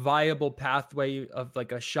a viable pathway of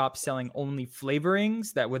like a shop selling only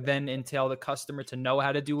flavorings that would then entail the customer to know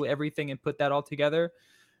how to do everything and put that all together.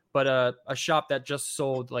 But a shop that just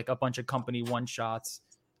sold like a bunch of company one shots,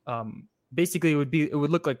 basically it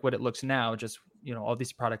would look like what it looks now. Just all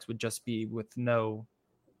these products would just be with no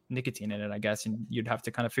nicotine in it, I guess, and you'd have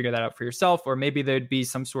to kind of figure that out for yourself, or maybe there'd be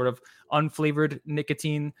some sort of unflavored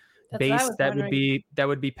nicotine base that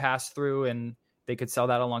would be passed through, and they could sell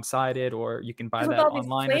that alongside it, or you can buy that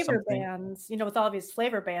online or something. Bans, with all these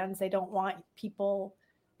flavor bans, they don't want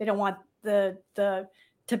the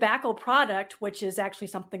tobacco product, which is actually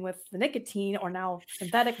something with the nicotine or now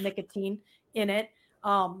synthetic nicotine in it,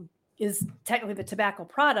 is technically the tobacco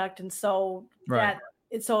product. And so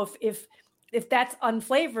if that's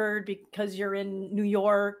unflavored because you're in New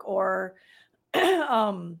York or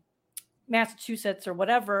Massachusetts or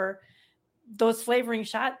whatever, those flavoring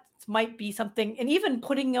shots might be something. And even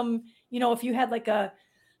putting them, if you had like a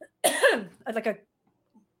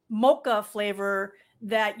mocha flavor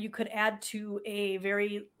that you could add to a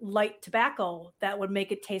very light tobacco, that would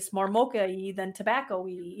make it taste more mocha-y than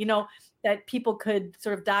tobacco-y, that people could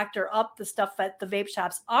sort of doctor up the stuff that the vape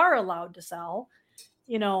shops are allowed to sell,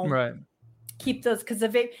 right. Keep those, because the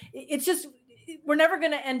vape, it's just, we're never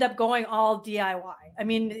going to end up going all DIY. I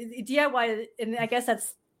mean, DIY, and I guess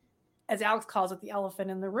that's, as Alex calls it, the elephant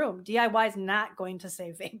in the room. DIY is not going to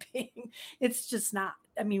save vaping. It's just not.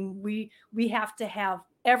 I mean, we have to have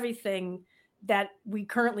everything that we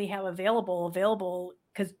currently have available,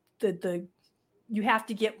 because you have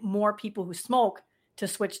to get more people who smoke to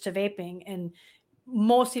switch to vaping, and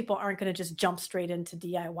most people aren't going to just jump straight into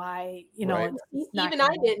DIY. Right. Even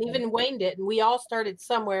I didn't. Even Wayne didn't. We all started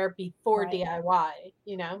somewhere before DIY.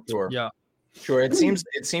 Sure. Yeah. Sure. It seems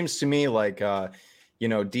to me like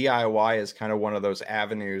DIY is kind of one of those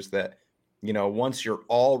avenues that once you're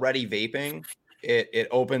already vaping, it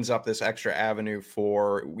opens up this extra avenue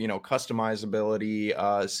for,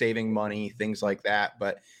 customizability, saving money, things like that.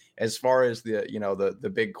 But as far as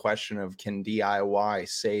the big question of can DIY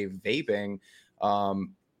save vaping,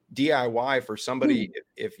 DIY for somebody,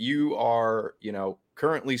 if you are,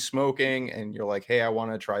 currently smoking and you're like, hey, I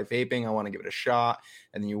want to try vaping, I want to give it a shot.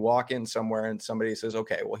 And then you walk in somewhere and somebody says,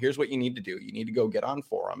 okay, well, here's what you need to do. You need to go get on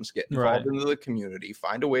forums, get involved into the community,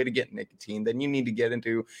 find a way to get nicotine. Then you need to get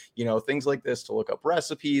into, things like this to look up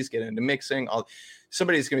recipes, get into mixing.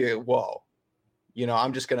 Somebody's going to be like, whoa,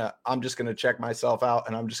 I'm just going to check myself out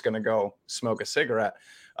and I'm just going to go smoke a cigarette.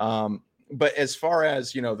 But as far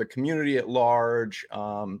as, the community at large,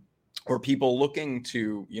 or people looking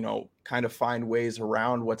to, kind of find ways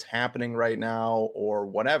around what's happening right now or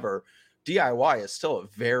whatever, DIY is still a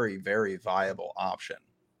very, very viable option.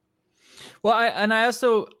 Well,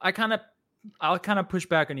 I'll kind of push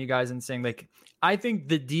back on you guys and saying, like, I think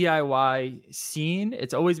the DIY scene,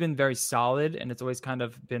 it's always been very solid, and it's always kind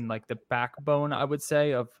of been like the backbone, I would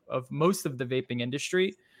say, of most of the vaping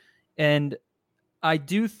industry. And I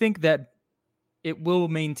do think that it will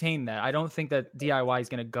maintain that. I don't think that DIY is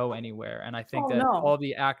going to go anywhere. And I think all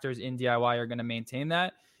the actors in DIY are going to maintain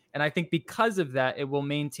that. And I think because of that, it will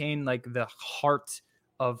maintain like the heart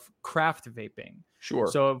of craft vaping. Sure.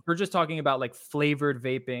 So if we're just talking about like flavored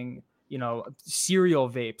vaping, cereal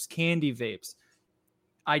vapes, candy vapes,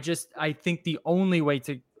 I think the only way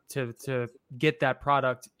to get that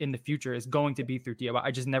product in the future is going to be through DIY. I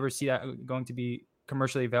just never see that going to be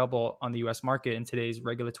commercially available on the US market in today's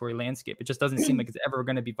regulatory landscape. It just doesn't seem like it's ever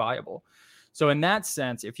going to be viable. So in that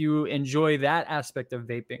sense, if you enjoy that aspect of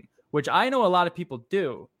vaping, which I know a lot of people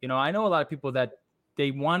do, I know a lot of people that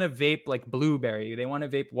they want to vape like blueberry, they want to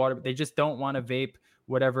vape water, but they just don't want to vape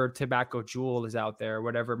whatever tobacco jewel is out there,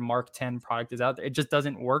 whatever Mark 10 product is out there. It just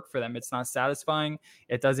doesn't work for them. It's not satisfying.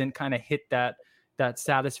 It doesn't kind of hit that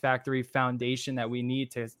satisfactory foundation that we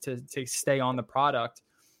need to stay on the product.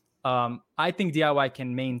 I think DIY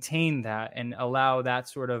can maintain that and allow that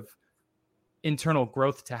sort of internal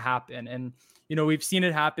growth to happen. And, we've seen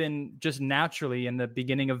it happen just naturally in the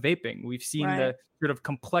beginning of vaping. We've seen the sort of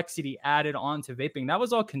complexity added on to vaping. That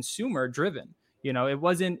was all consumer driven. It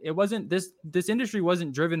wasn't this industry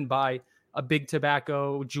wasn't driven by a big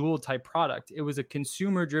tobacco jewel type product. It was a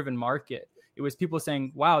consumer driven market. It was people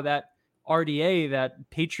saying, wow, that RDA, that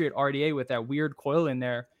Patriot RDA with that weird coil in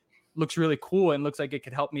there, looks really cool and looks like it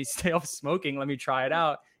could help me stay off smoking. Let me try it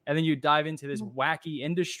out. And then you dive into this wacky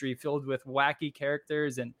industry filled with wacky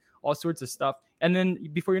characters and all sorts of stuff. And then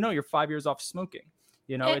before you know it, you're 5 years off smoking.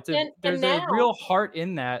 There's a real heart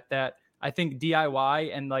in that I think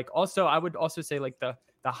DIY, and like also I would also say like the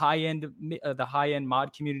high end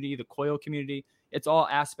mod community, the coil community, it's all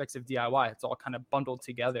aspects of DIY. It's all kind of bundled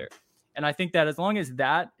together. And I think that as long as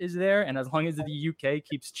that is there, and as long as the UK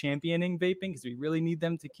keeps championing vaping, because we really need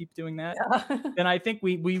them to keep doing that, then I think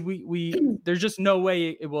we there's just no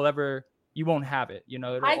way it will ever, you won't have it.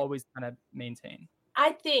 It'll always kind of maintain.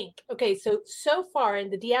 I think, okay, so far in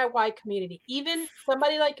the DIY community, even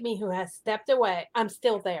somebody like me who has stepped away, I'm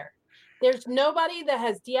still there. There's nobody that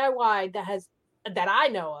has DIY that I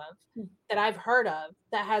know of, that I've heard of,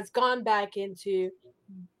 that has gone back into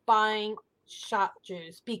buying shot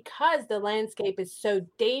juice, because the landscape is so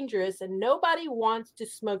dangerous and nobody wants to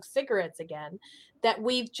smoke cigarettes again, that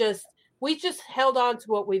we just held on to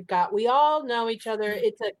what we've got. We all know each other.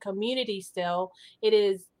 It's a community still. It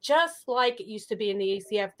is just like it used to be in the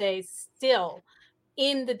ACF days, still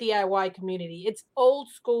in the DIY community. It's old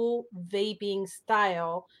school vaping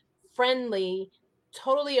style, friendly,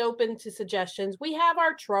 totally open to suggestions. We have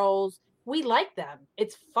our trolls. We like them.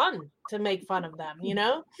 It's fun to make fun of them, you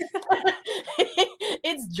know?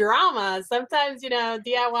 It's drama. Sometimes,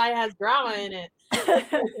 DIY has drama in it.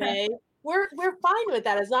 Okay. We're fine with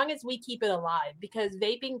that as long as we keep it alive, because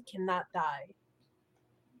vaping cannot die.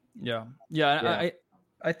 Yeah.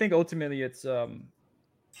 I think ultimately it's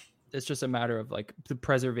just a matter of like the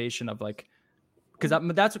preservation of like, because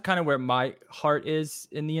that's kind of where my heart is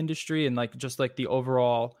in the industry, and like just like the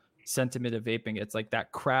overall sentiment of vaping. It's like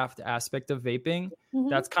that craft aspect of vaping. Mm-hmm.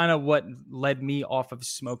 That's kind of what led me off of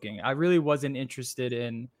smoking. I really wasn't interested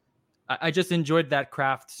in, I just enjoyed that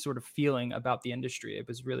craft sort of feeling about the industry.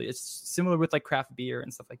 It's similar with like craft beer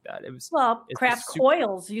and stuff like that. Craft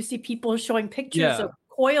coils. You see people showing pictures of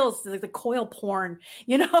coils, like the coil porn,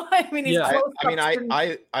 I mean,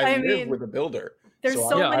 I live with a builder. There's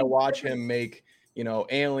so many I watch him make,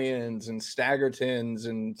 aliens and Staggertons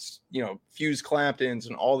and, fuse Claptons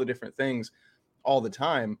and all the different things all the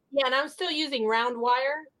time. Yeah. And I'm still using round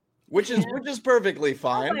wire. Which is perfectly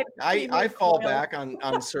fine. I fall back on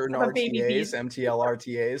certain RTAs, MTL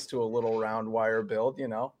RTAs, to a little round wire build,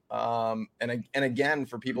 and again,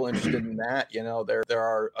 for people interested in that, there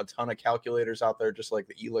are a ton of calculators out there, just like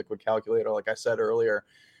the e-liquid calculator, like I said earlier,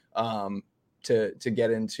 to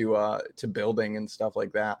get into to building and stuff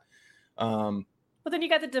like that. But then you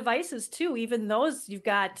got the devices too. Even those, you've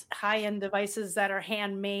got high-end devices that are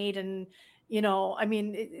handmade, and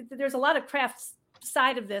there's a lot of crafts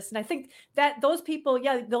side of this, and I think that those people,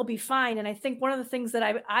 they'll be fine. And I think one of the things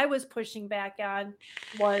that I was pushing back on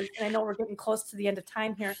was, and I know we're getting close to the end of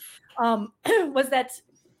time here, was that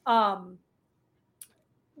a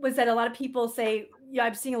lot of people say,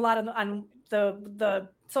 I'm seeing a lot on the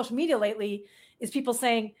social media lately, is people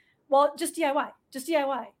saying, well, just DIY,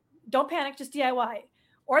 don't panic, just DIY.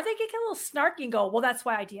 Or they get a little snarky and go, well, that's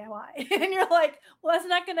why I DIY. And you're like, well, that's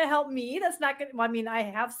not going to help me. That's not going to, I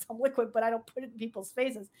have some liquid, but I don't put it in people's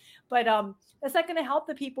faces. But that's not going to help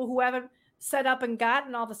the people who haven't set up and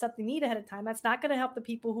gotten all the stuff they need ahead of time. That's not going to help the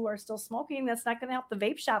people who are still smoking. That's not going to help the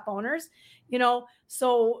vape shop owners, or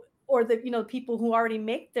the, people who already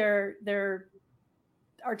make their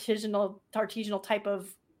artisanal type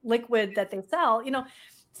of liquid that they sell,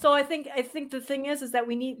 So I think the thing is that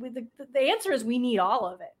we need, the answer is we need all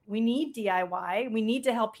of it. We need DIY. We need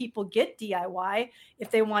to help people get DIY if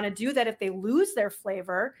they want to do that, if they lose their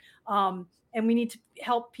flavor. And we need to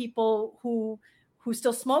help people who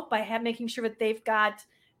still smoke by making sure that they've got,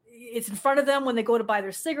 it's in front of them when they go to buy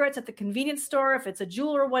their cigarettes at the convenience store, if it's a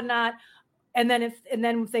Juul or whatnot. And then if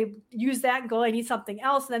they use that and go, I need something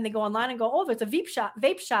else. And then they go online and go, oh, there's a vape shop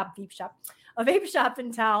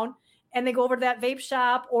in town. And they go over to that vape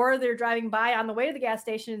shop, or they're driving by on the way to the gas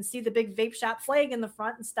station and see the big vape shop flag in the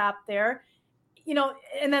front and stop there,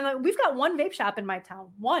 and then we've got one vape shop in my town,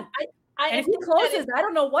 one. And if it closes, I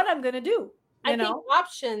don't know what I'm going to do. I think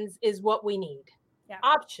options is what we need. Yeah.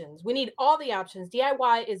 Options. We need all the options.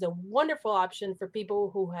 DIY is a wonderful option for people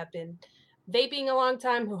who have been vaping a long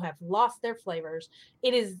time, who have lost their flavors.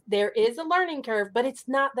 There is a learning curve, but it's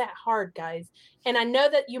not that hard, guys. And I know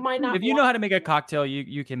that you might not. If you know how to make a cocktail,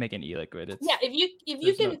 you can make an e-liquid. If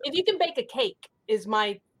you can bake a cake, his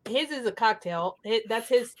is a cocktail. That's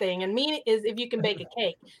his thing, and me is if you can bake a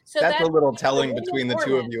cake. So that's a little telling between the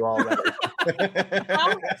two of you already.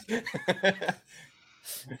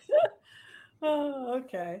 Oh,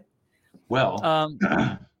 okay. Well,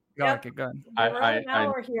 Go ahead. We're an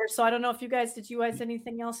hour here, so I don't know if did you guys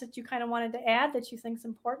anything else that you kind of wanted to add that you think is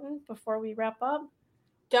important before we wrap up?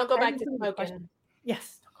 Don't go back to smoking.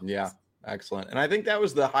 Yes. Yeah, excellent. And I think that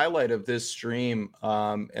was the highlight of this stream.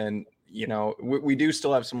 And we do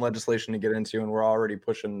still have some legislation to get into, and we're already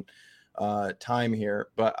pushing time here.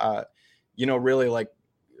 But really,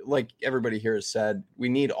 like everybody here has said, we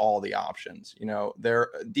need all the options.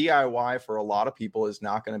 DIY for a lot of people is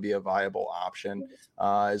not going to be a viable option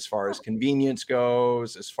as far as convenience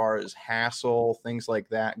goes, as far as hassle, things like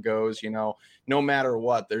that goes. No matter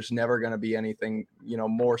what, there's never going to be anything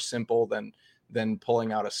more simple than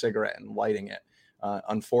pulling out a cigarette and lighting it,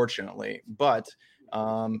 unfortunately. But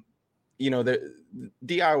the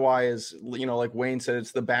DIY is, like Wayne said,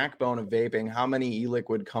 it's the backbone of vaping. How many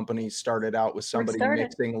e-liquid companies started out with somebody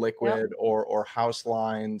mixing liquid or house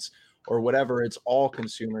lines or whatever? It's all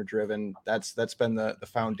consumer driven. That's been the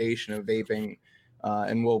foundation of vaping,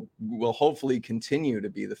 and will hopefully continue to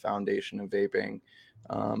be the foundation of vaping.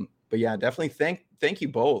 But yeah, definitely thank you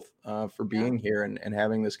both for being here and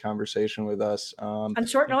having this conversation with us. On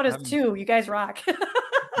short notice too. You guys rock.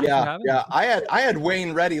 Yeah. I had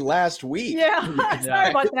Wayne ready last week. Yeah.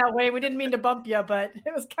 Sorry about that, Wayne. We didn't mean to bump you, but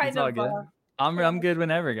it was kind of good. I'm good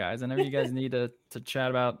whenever, guys. Whenever you guys need to chat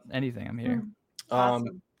about anything, I'm here.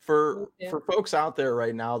 Awesome. For folks out there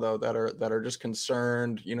right now though that are just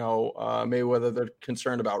concerned, maybe whether they're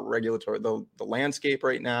concerned about regulatory the landscape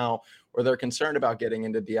right now, or they're concerned about getting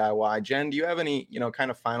into DIY. Jen, do you have any kind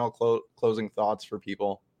of final closing thoughts for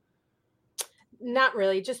people? Not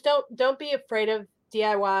really. Just don't be afraid of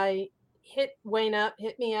DIY. Hit Wayne up,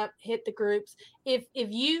 hit me up, hit the groups. If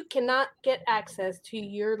you cannot get access to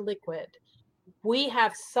your liquid, we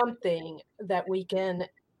have something that we can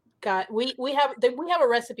we have a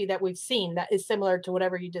recipe that we've seen that is similar to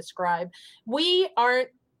whatever you described. We aren't,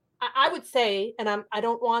 I would say, and I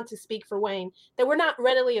don't want to speak for Wayne, that we're not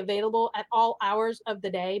readily available at all hours of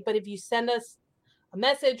the day. But if you send us a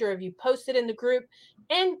message or if you post it in the group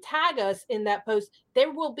and tag us in that post,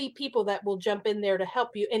 there will be people that will jump in there to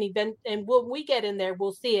help you. And when we get in there,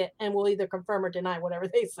 we'll see it and we'll either confirm or deny whatever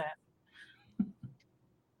they said.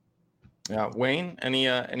 Yeah, Wayne,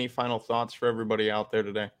 any final thoughts for everybody out there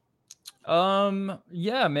today?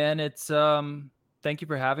 Yeah, man, it's thank you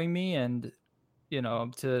for having me, and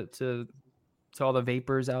to all the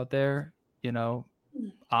vapors out there,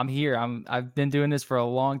 I'm here. I've been doing this for a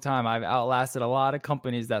long time. I've outlasted a lot of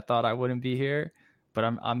companies that thought I wouldn't be here, but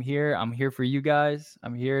I'm here. I'm here for you guys.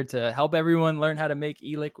 I'm here to help everyone learn how to make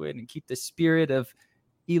e-liquid and keep the spirit of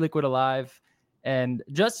e-liquid alive. And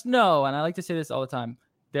just know, and I like to say this all the time,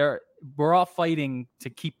 we're all fighting to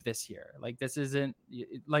keep this here. Like, this isn't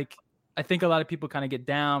like, I think a lot of people kind of get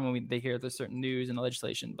down when they hear there's certain news and the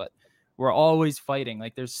legislation, but we're always fighting.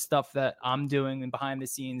 Like, there's stuff that I'm doing and behind the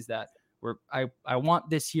scenes that I want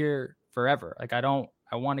this here forever. Like, I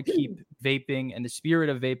want to keep vaping and the spirit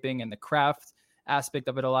of vaping and the craft aspect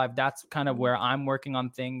of it alive. That's kind of where I'm working on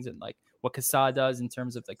things, and like what CASAA does in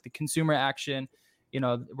terms of like the consumer action.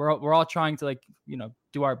 We're all trying to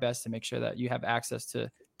do our best to make sure that you have access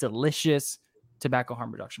to delicious tobacco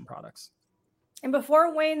harm reduction products. And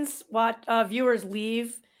before Wayne's viewers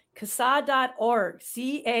leave, CASAA.org,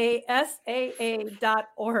 CASAA.org.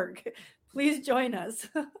 Please join us.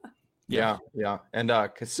 Yeah. And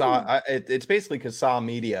CASAA, it's basically CASAA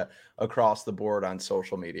Media across the board on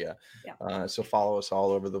social media. Yeah. So follow us all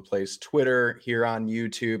over the place. Twitter, here on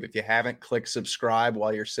YouTube. If you haven't clicked subscribe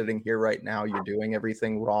while you're sitting here right now, you're doing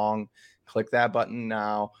everything wrong. Click that button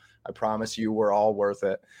now. I promise you we're all worth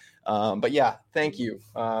it. But yeah, thank you,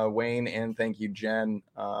 Wayne, and thank you, Jen,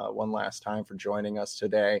 one last time for joining us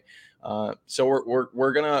today. So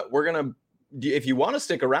we're gonna, if you want to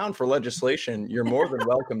stick around for legislation, you're more than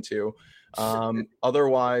welcome to.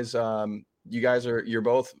 Otherwise, you're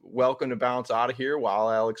both welcome to bounce out of here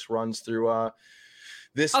while Alex runs through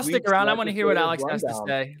this. I'll stick around. I want to hear what Alex has to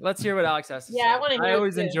say. Let's hear what Alex has to say. I want to hear. I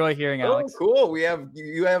always enjoy hearing Alex. Oh, cool.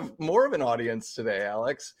 You have more of an audience today,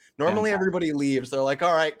 Alex. Normally everybody leaves. They're like,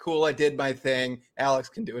 all right, cool, I did my thing. Alex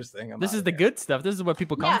can do his thing. This is the good stuff. This is what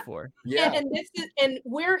people come for. Yeah. And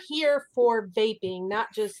we're here for vaping, not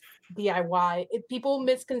just DIY. If people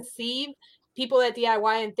misconceive people at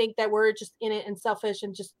DIY and think that we're just in it and selfish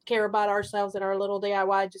and just care about ourselves and our little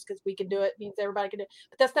DIY just because we can do it means everybody can do it.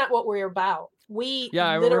 But that's not what we're about.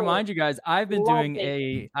 I will remind you guys, I've been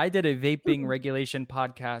doing I did a vaping regulation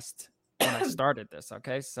podcast when I started this.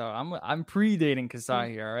 Okay. So I'm predating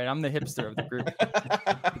CASAA here. All right. I'm the hipster of the group.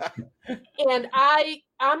 And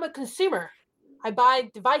I'm a consumer. I buy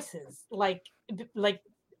devices like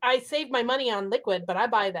I save my money on liquid, but I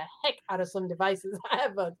buy the heck out of some devices. I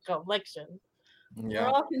have a collection. Yeah. We're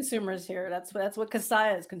all consumers here. That's what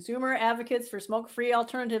CASAA is, Consumer Advocates for Smoke-Free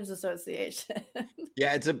Alternatives Association.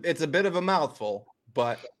 Yeah, it's a bit of a mouthful,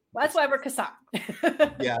 but that's why we're CASAA.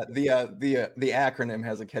 Yeah, the acronym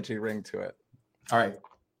has a catchy ring to it. All right,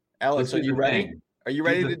 Alex, are you ready? Are you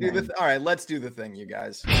ready to do the thing? All right, let's do the thing, you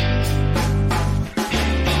guys.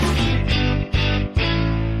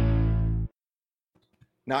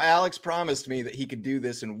 Now, Alex promised me that he could do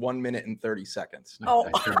this in 1 minute and 30 seconds. Oh,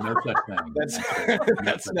 no such thing.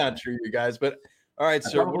 That's not true, you guys. But All right,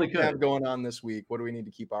 sir. What probably do we have going on this week? What do we need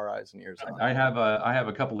to keep our eyes and ears on? I have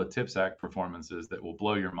a couple of TIPSAC performances that will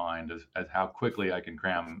blow your mind as how quickly I can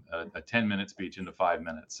cram a 10-minute speech into 5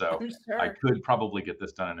 minutes. So Sure. I could probably get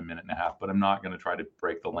this done in a minute and a half, but I'm not going to try to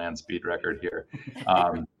break the land speed record here.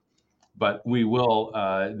 But we will.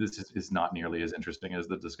 This is not nearly as interesting as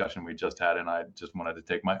the discussion we just had, and I just wanted to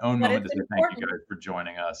take my own moment to say thank you guys for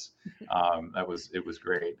joining us. It was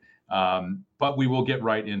great. But we will get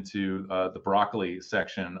right into the broccoli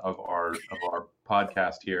section of our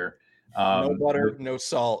podcast here. No butter, no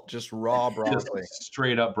salt, just raw broccoli. Just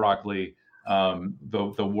straight up broccoli.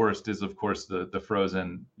 The worst is, of course, the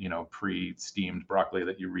frozen, pre-steamed broccoli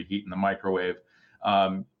that you reheat in the microwave.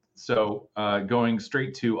 So going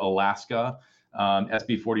straight to Alaska,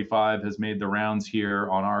 SB 45 has made the rounds here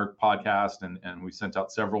on our podcast, and we sent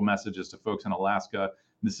out several messages to folks in Alaska.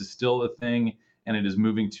 This is still a thing, and it is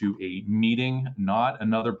moving to a meeting, not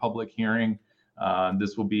another public hearing.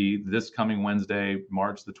 This will be this coming Wednesday,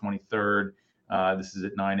 March the 23rd. This is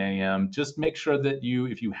at 9 a.m. Just make sure that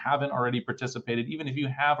if you haven't already participated, even if you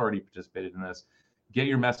have already participated in this, get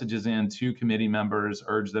your messages in to committee members,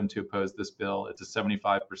 urge them to oppose this bill. It's a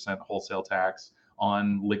 75% wholesale tax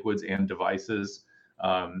on liquids and devices.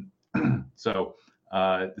 So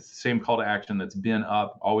it's the same call to action that's been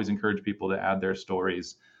up. Always encourage people to add their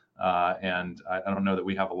stories. And I don't know that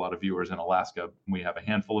we have a lot of viewers in Alaska. We have a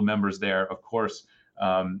handful of members there, of course.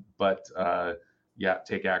 But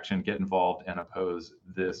take action, get involved, and oppose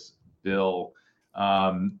this bill.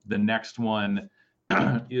 The next one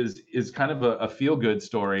is kind of a feel-good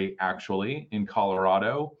story, actually, in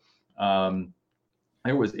Colorado.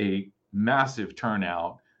 There was a massive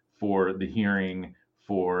turnout for the hearing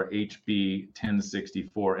for HB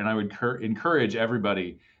 1064, and I would encourage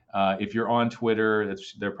everybody, if you're on Twitter,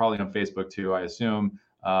 they're probably on Facebook too, I assume,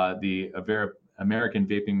 the American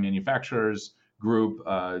Vaping Manufacturers Group.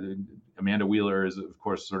 Amanda Wheeler is, of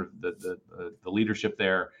course, sort of the leadership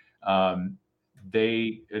there.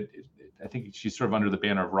 I think she's sort of under the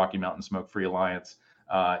banner of Rocky Mountain Smoke-Free Alliance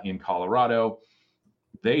in Colorado.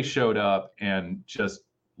 They showed up and just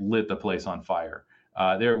lit the place on fire.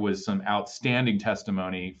 There was some outstanding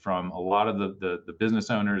testimony from a lot of the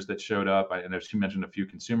business owners that showed up. I know she mentioned a few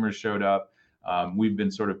consumers showed up. We've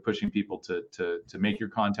been sort of pushing people to make your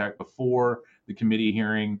contact before the committee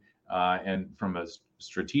hearing, and from a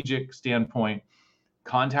strategic standpoint,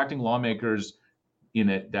 contacting lawmakers in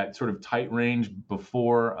that sort of tight range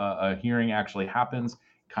before a hearing actually happens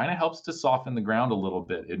kind of helps to soften the ground a little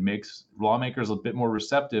bit. It makes lawmakers a bit more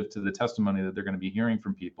receptive to the testimony that they're going to be hearing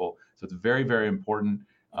from people. So it's very, very important.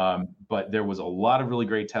 But there was a lot of really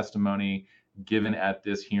great testimony given at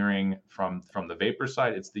this hearing from the vapor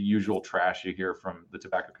side. It's the usual trash you hear from the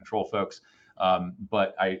tobacco control folks.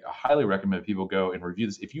 But I highly recommend people go and review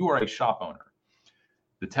this. If you are a shop owner,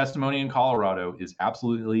 the testimony in Colorado is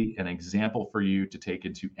absolutely an example for you to take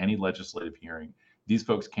into any legislative hearing. These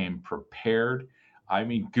folks came prepared. I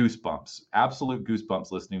mean, goosebumps, absolute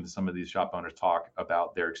goosebumps listening to some of these shop owners talk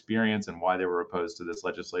about their experience and why they were opposed to this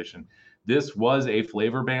legislation. This was a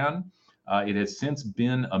flavor ban. It has since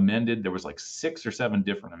been amended. There was like 6 or 7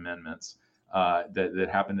 different amendments that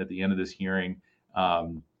happened at the end of this hearing.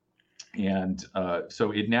 So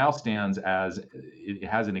it now stands as it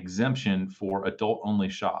has an exemption for adult-only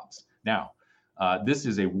shops. Now, this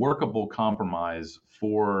is a workable compromise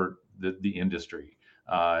for the industry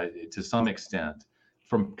to some extent.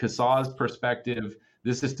 From CASA's perspective,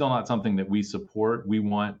 this is still not something that we support. We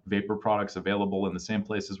want vapor products available in the same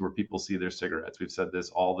places where people see their cigarettes. We've said this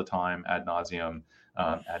all the time, ad nauseum,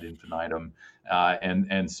 ad infinitum,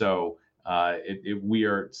 so we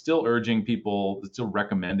are still urging people, still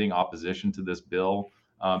recommending opposition to this bill.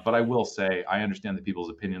 But I will say, I understand that people's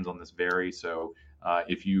opinions on this vary. So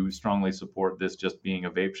if you strongly support this just being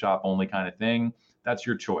a vape shop only kind of thing, that's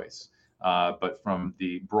your choice. But from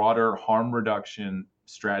the broader harm reduction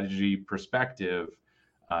strategy perspective,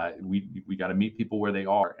 we got to meet people where they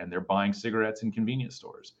are, and they're buying cigarettes in convenience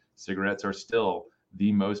stores. Cigarettes are still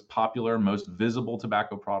the most popular, most visible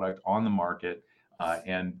tobacco product on the market.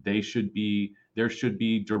 And there should be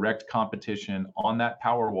direct competition on that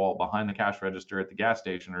power wall behind the cash register at the gas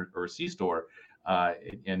station or C-store.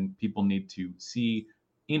 And people need to see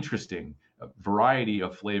interesting variety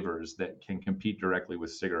of flavors that can compete directly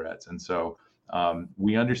with cigarettes. And so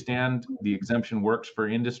we understand the exemption works for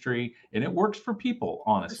industry, and it works for people,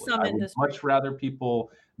 honestly. I would much rather people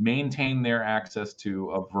maintain their access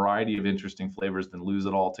to a variety of interesting flavors than lose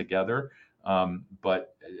it altogether.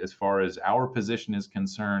 But as far as our position is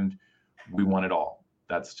concerned, we want it all.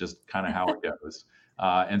 That's just kind of how it goes.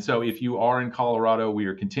 And so if you are in Colorado, we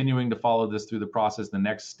are continuing to follow this through the process. The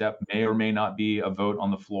next step may or may not be a vote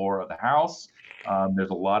on the floor of the House. There's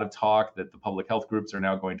a lot of talk that the public health groups are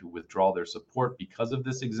now going to withdraw their support because of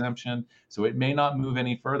this exemption. So it may not move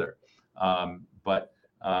any further. But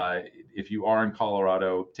if you are in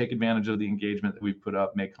Colorado, take advantage of the engagement that we've put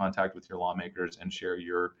up, make contact with your lawmakers, and share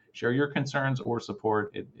your concerns or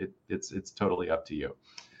support. It's totally up to you.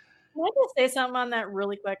 Can I just say something on that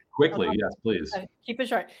really quick? Quickly, yes, please. Keep it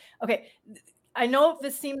short. Okay. I know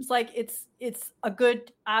this seems like it's a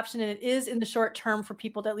good option, and it is in the short term for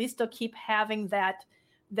people to at least still keep having that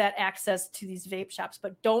access to these vape shops.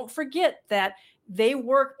 But don't forget that they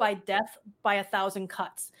work by death by 1,000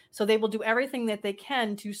 cuts. So they will do everything that they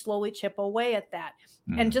can to slowly chip away at that.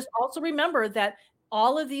 And just also remember that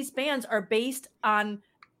all of these bans are based on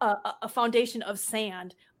a foundation of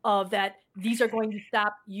sand, of that these are going to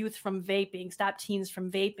stop youth from vaping, stop teens from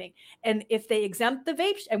vaping. And if they exempt the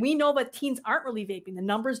vape, and we know that teens aren't really vaping, the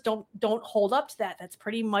numbers don't hold up to that. That's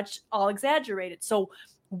pretty much all exaggerated. So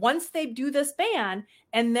once they do this ban,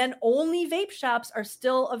 and then only vape shops are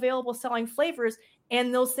still available selling flavors,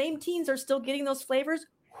 and those same teens are still getting those flavors,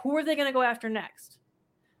 who are they going to go after next?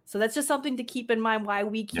 So that's just something to keep in mind why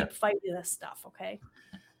we keep fighting this stuff, okay?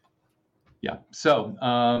 Yeah. So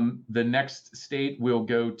the next state we'll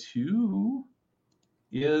go to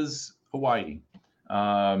is Hawaii.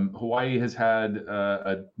 Hawaii has had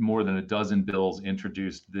more than a dozen bills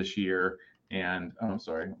introduced this year. And I'm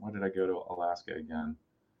sorry, why did I go to Alaska again?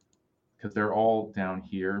 Because they're all down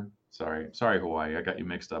here. Sorry, Hawaii. I got you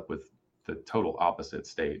mixed up with the total opposite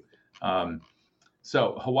state.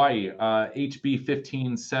 So Hawaii, HB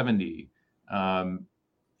 1570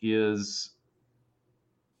 is.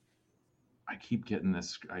 I keep getting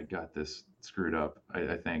this. I got this screwed up.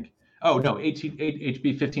 I think. Oh no, HB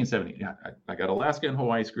 1570. Yeah, I got Alaska and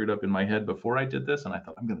Hawaii screwed up in my head before I did this, and I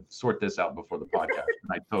thought I'm going to sort this out before the podcast,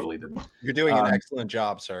 and I totally didn't. You're doing an excellent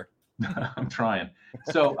job, sir. I'm trying.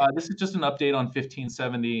 So this is just an update on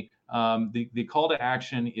 1570. The call to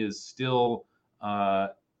action is still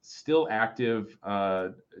active.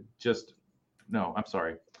 I'm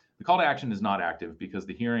sorry. The call to action is not active because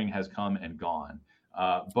the hearing has come and gone.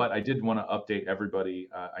 But I did want to update everybody.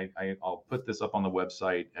 I'll put this up on the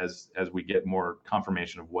website as we get more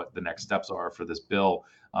confirmation of what the next steps are for this bill.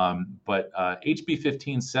 But HB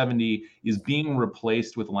 1570 is being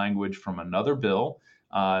replaced with language from another bill.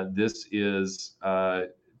 This is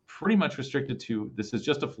pretty much restricted to, this is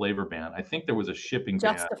just a flavor ban. I think there was a shipping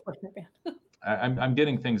ban. Just a flavor ban. I'm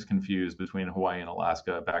getting things confused between Hawaii and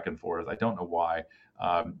Alaska back and forth. I don't know why,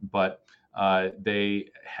 but they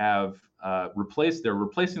have they're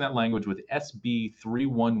replacing that language with SB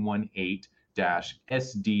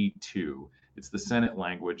 3118-SD2. It's the Senate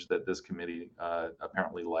language that this committee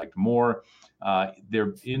apparently liked more.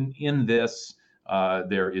 There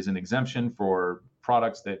is an exemption for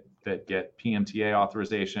products that get PMTA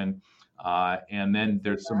authorization. And then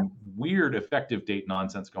there's some weird effective date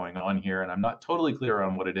nonsense going on here, and I'm not totally clear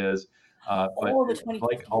on what it is. But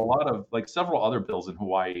like several other bills in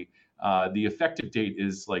Hawaii, the effective date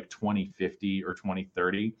is like 2050 or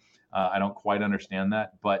 2030. I don't quite understand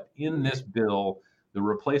that. But in this bill, the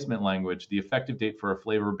replacement language, the effective date for a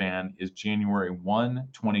flavor ban is January 1,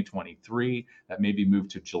 2023. That may be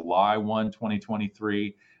moved to July 1,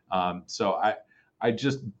 2023. So I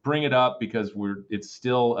just bring it up because it's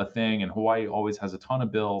still a thing, and Hawaii always has a ton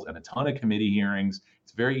of bills and a ton of committee hearings.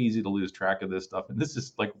 It's very easy to lose track of this stuff. And this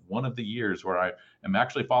is like one of the years where I am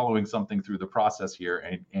actually following something through the process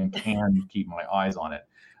here and can keep my eyes on it.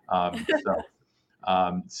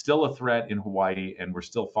 Still a threat in Hawaii, and we're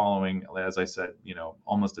still following, as I said,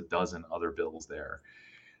 almost a dozen other bills there.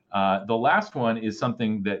 The last one is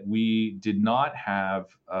something that we did not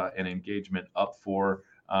have an engagement up for.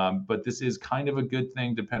 But this is kind of a good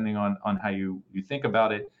thing depending on how you think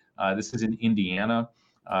about it. This is in Indiana.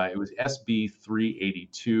 It was SB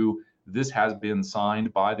 382. This has been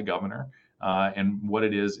signed by the governor. And what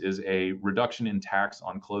it is a reduction in tax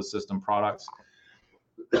on closed system products.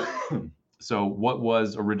 So what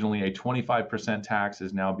was originally a 25% tax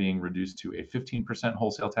is now being reduced to a 15%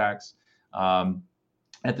 wholesale tax.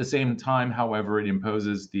 At the same time, however, it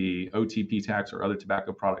imposes the OTP tax or other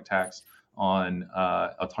tobacco product tax on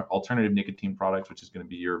alternative nicotine products, which is going to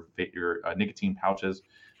be your nicotine pouches,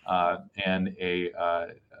 and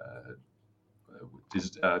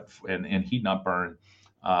heat not burn.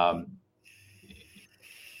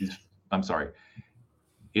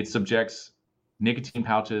 It subjects nicotine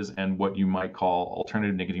pouches and what you might call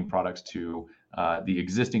alternative nicotine products to the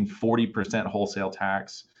existing 40% wholesale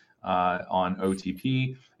tax on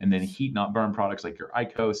OTP, and then heat not burn products like your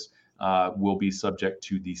IQOS. will be subject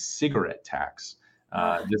to the cigarette tax.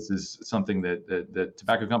 This is something that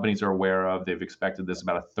tobacco companies are aware of. They've expected this.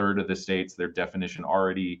 About a third of the states, their definition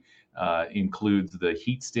already includes the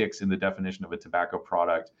heat sticks in the definition of a tobacco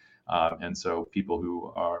product. And so people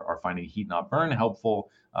who are finding heat not burn helpful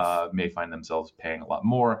may find themselves paying a lot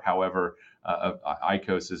more. However,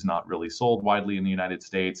 IQOS is not really sold widely in the United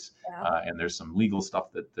States. And there's some legal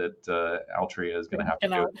stuff that Altria is going to have to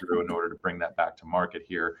go through in order to bring that back to market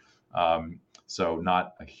here. So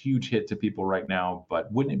not a huge hit to people right now, but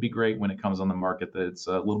wouldn't it be great when it comes on the market that it's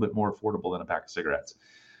a little bit more affordable than a pack of cigarettes?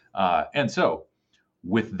 And so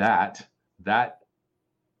with that's the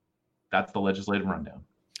legislative rundown.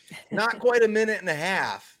 Not quite a minute and a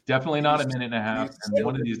half. Definitely not a minute and a half. And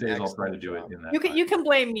one of these days I'll try to do it in that. You can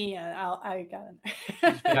blame me. I got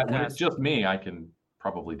it. When it's just me, I can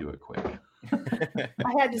probably do it quick.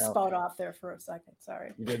 I had to spout off there for a second.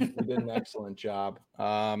 Sorry. You did an excellent job.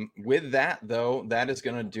 With that, though, that is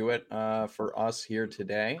going to do it for us here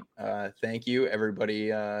today. Thank you, everybody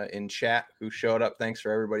in chat who showed up. Thanks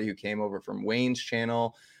for everybody who came over from Wayne's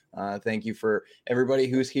channel. Thank you for everybody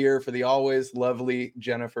who's here for the always lovely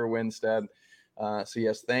Jennifer Winstead. So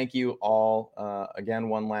yes, thank you all again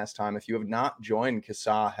one last time. If you have not joined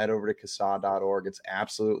CASA, head over to CASA.org. It's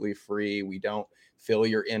absolutely free. We don't fill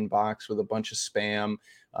your inbox with a bunch of spam.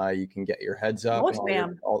 You can get your heads up.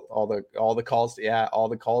 All the calls, all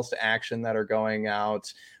the calls to action that are going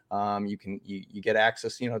out. You get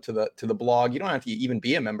access, to the blog. You don't have to even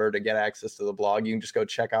be a member to get access to the blog. You can just go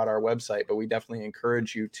check out our website. But we definitely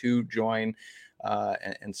encourage you to join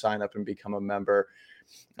and sign up and become a member.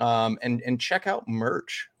 And check out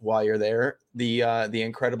merch while you're there. The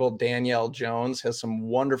incredible Danielle Jones has some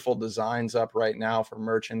wonderful designs up right now for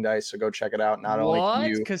merchandise, so go check it out. Not only can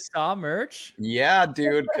you CASA merch, yeah,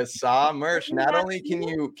 dude, CASA merch. Not only can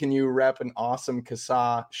you rep an awesome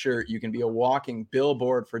CASA shirt, you can be a walking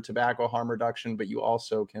billboard for tobacco harm reduction, but you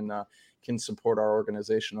also can support our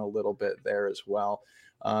organization a little bit there as well.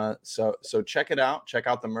 So check it out. Check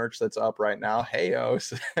out the merch that's up right now.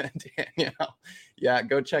 Heyo, Danielle. Yeah,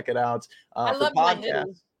 go check it out. I love my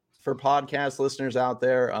hoodie. For podcast listeners out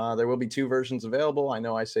there, there will be 2 versions available. I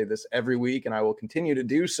know I say this every week, and I will continue to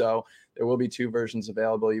do so. There will be 2 versions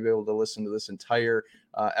available. You'll be able to listen to this entire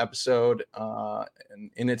episode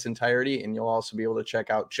in its entirety, and you'll also be able to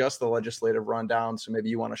check out just the legislative rundown. So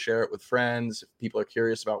maybe you want to share it with friends. If people are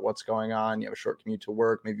curious about what's going on, you have a short commute to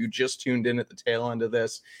work. Maybe you just tuned in at the tail end of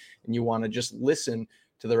this, and you want to just listen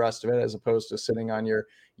to the rest of it as opposed to sitting on your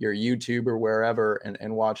YouTube or wherever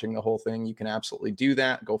and watching the whole thing. You can absolutely do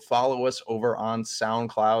that. Go follow us over on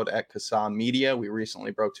SoundCloud at CASA Media. We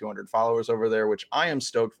recently broke 200 followers over there, which I am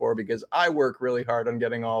stoked for because I work really hard on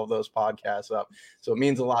getting all of those podcasts up. So it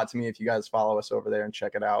means a lot to me if you guys follow us over there and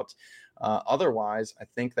check it out. Otherwise, I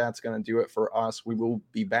think that's going to do it for us. We will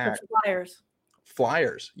be back.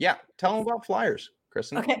 Flyers. Yeah. Tell them about flyers,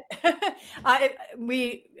 Kristen. Okay.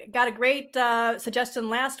 We got a great suggestion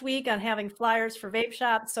last week on having flyers for vape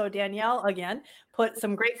shops. So Danielle, again, put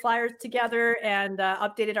some great flyers together and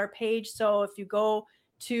updated our page. So if you go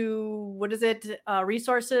to,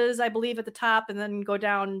 resources, I believe at the top, and then go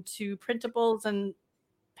down to printables and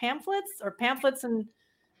pamphlets and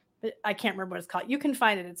I can't remember what it's called. You can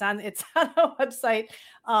find it. It's on our website.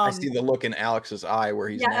 I see the look in Alex's eye where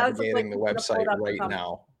he's navigating the website right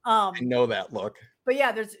now. I know that look. But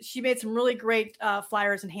yeah, she made some really great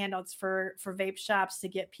flyers and handouts for vape shops to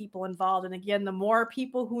get people involved. And again, the more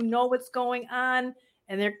people who know what's going on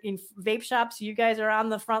and they're in vape shops, you guys are on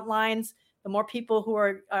the front lines, the more people who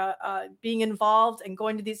are being involved and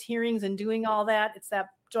going to these hearings and doing all that. It's that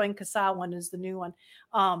Join CASA one is the new one.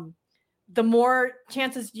 The more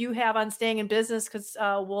chances you have on staying in business, because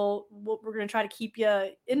we're going to try to keep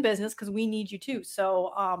you in business because we need you too.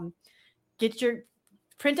 So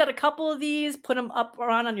print out a couple of these, put them up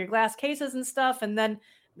on your glass cases and stuff, and then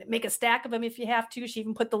make a stack of them if you have to. She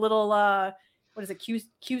even put the little, QC,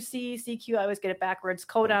 CQ, I always get it backwards,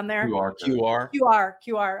 code on there. QR.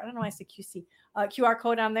 I don't know why I say QC. QR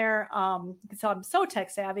code on there. You can tell I'm so tech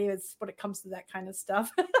savvy. It's when it comes to that kind of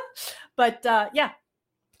stuff. But yeah,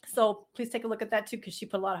 so please take a look at that too, because she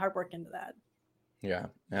put a lot of hard work into that. Yeah,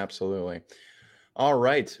 absolutely. All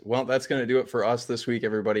right. Well, that's going to do it for us this week,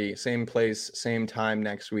 everybody. Same place, same time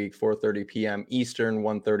next week, 4:30 p.m. Eastern,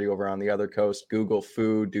 1:30 over on the other coast. Google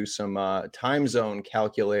food, do some time zone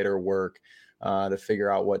calculator work to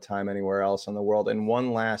figure out what time anywhere else in the world. And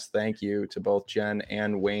one last thank you to both Jen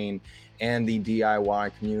and Wayne and the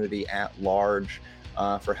DIY community at large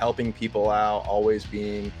for helping people out, always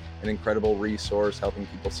being an incredible resource, helping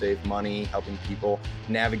people save money, helping people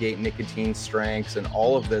navigate nicotine strengths and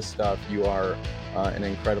all of this stuff. You are an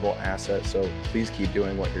incredible asset. So please keep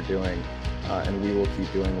doing what you're doing, and we will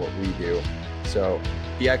keep doing what we do. So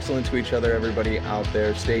be excellent to each other, everybody out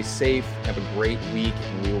there. Stay safe. Have a great week,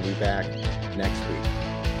 and we will be back next week.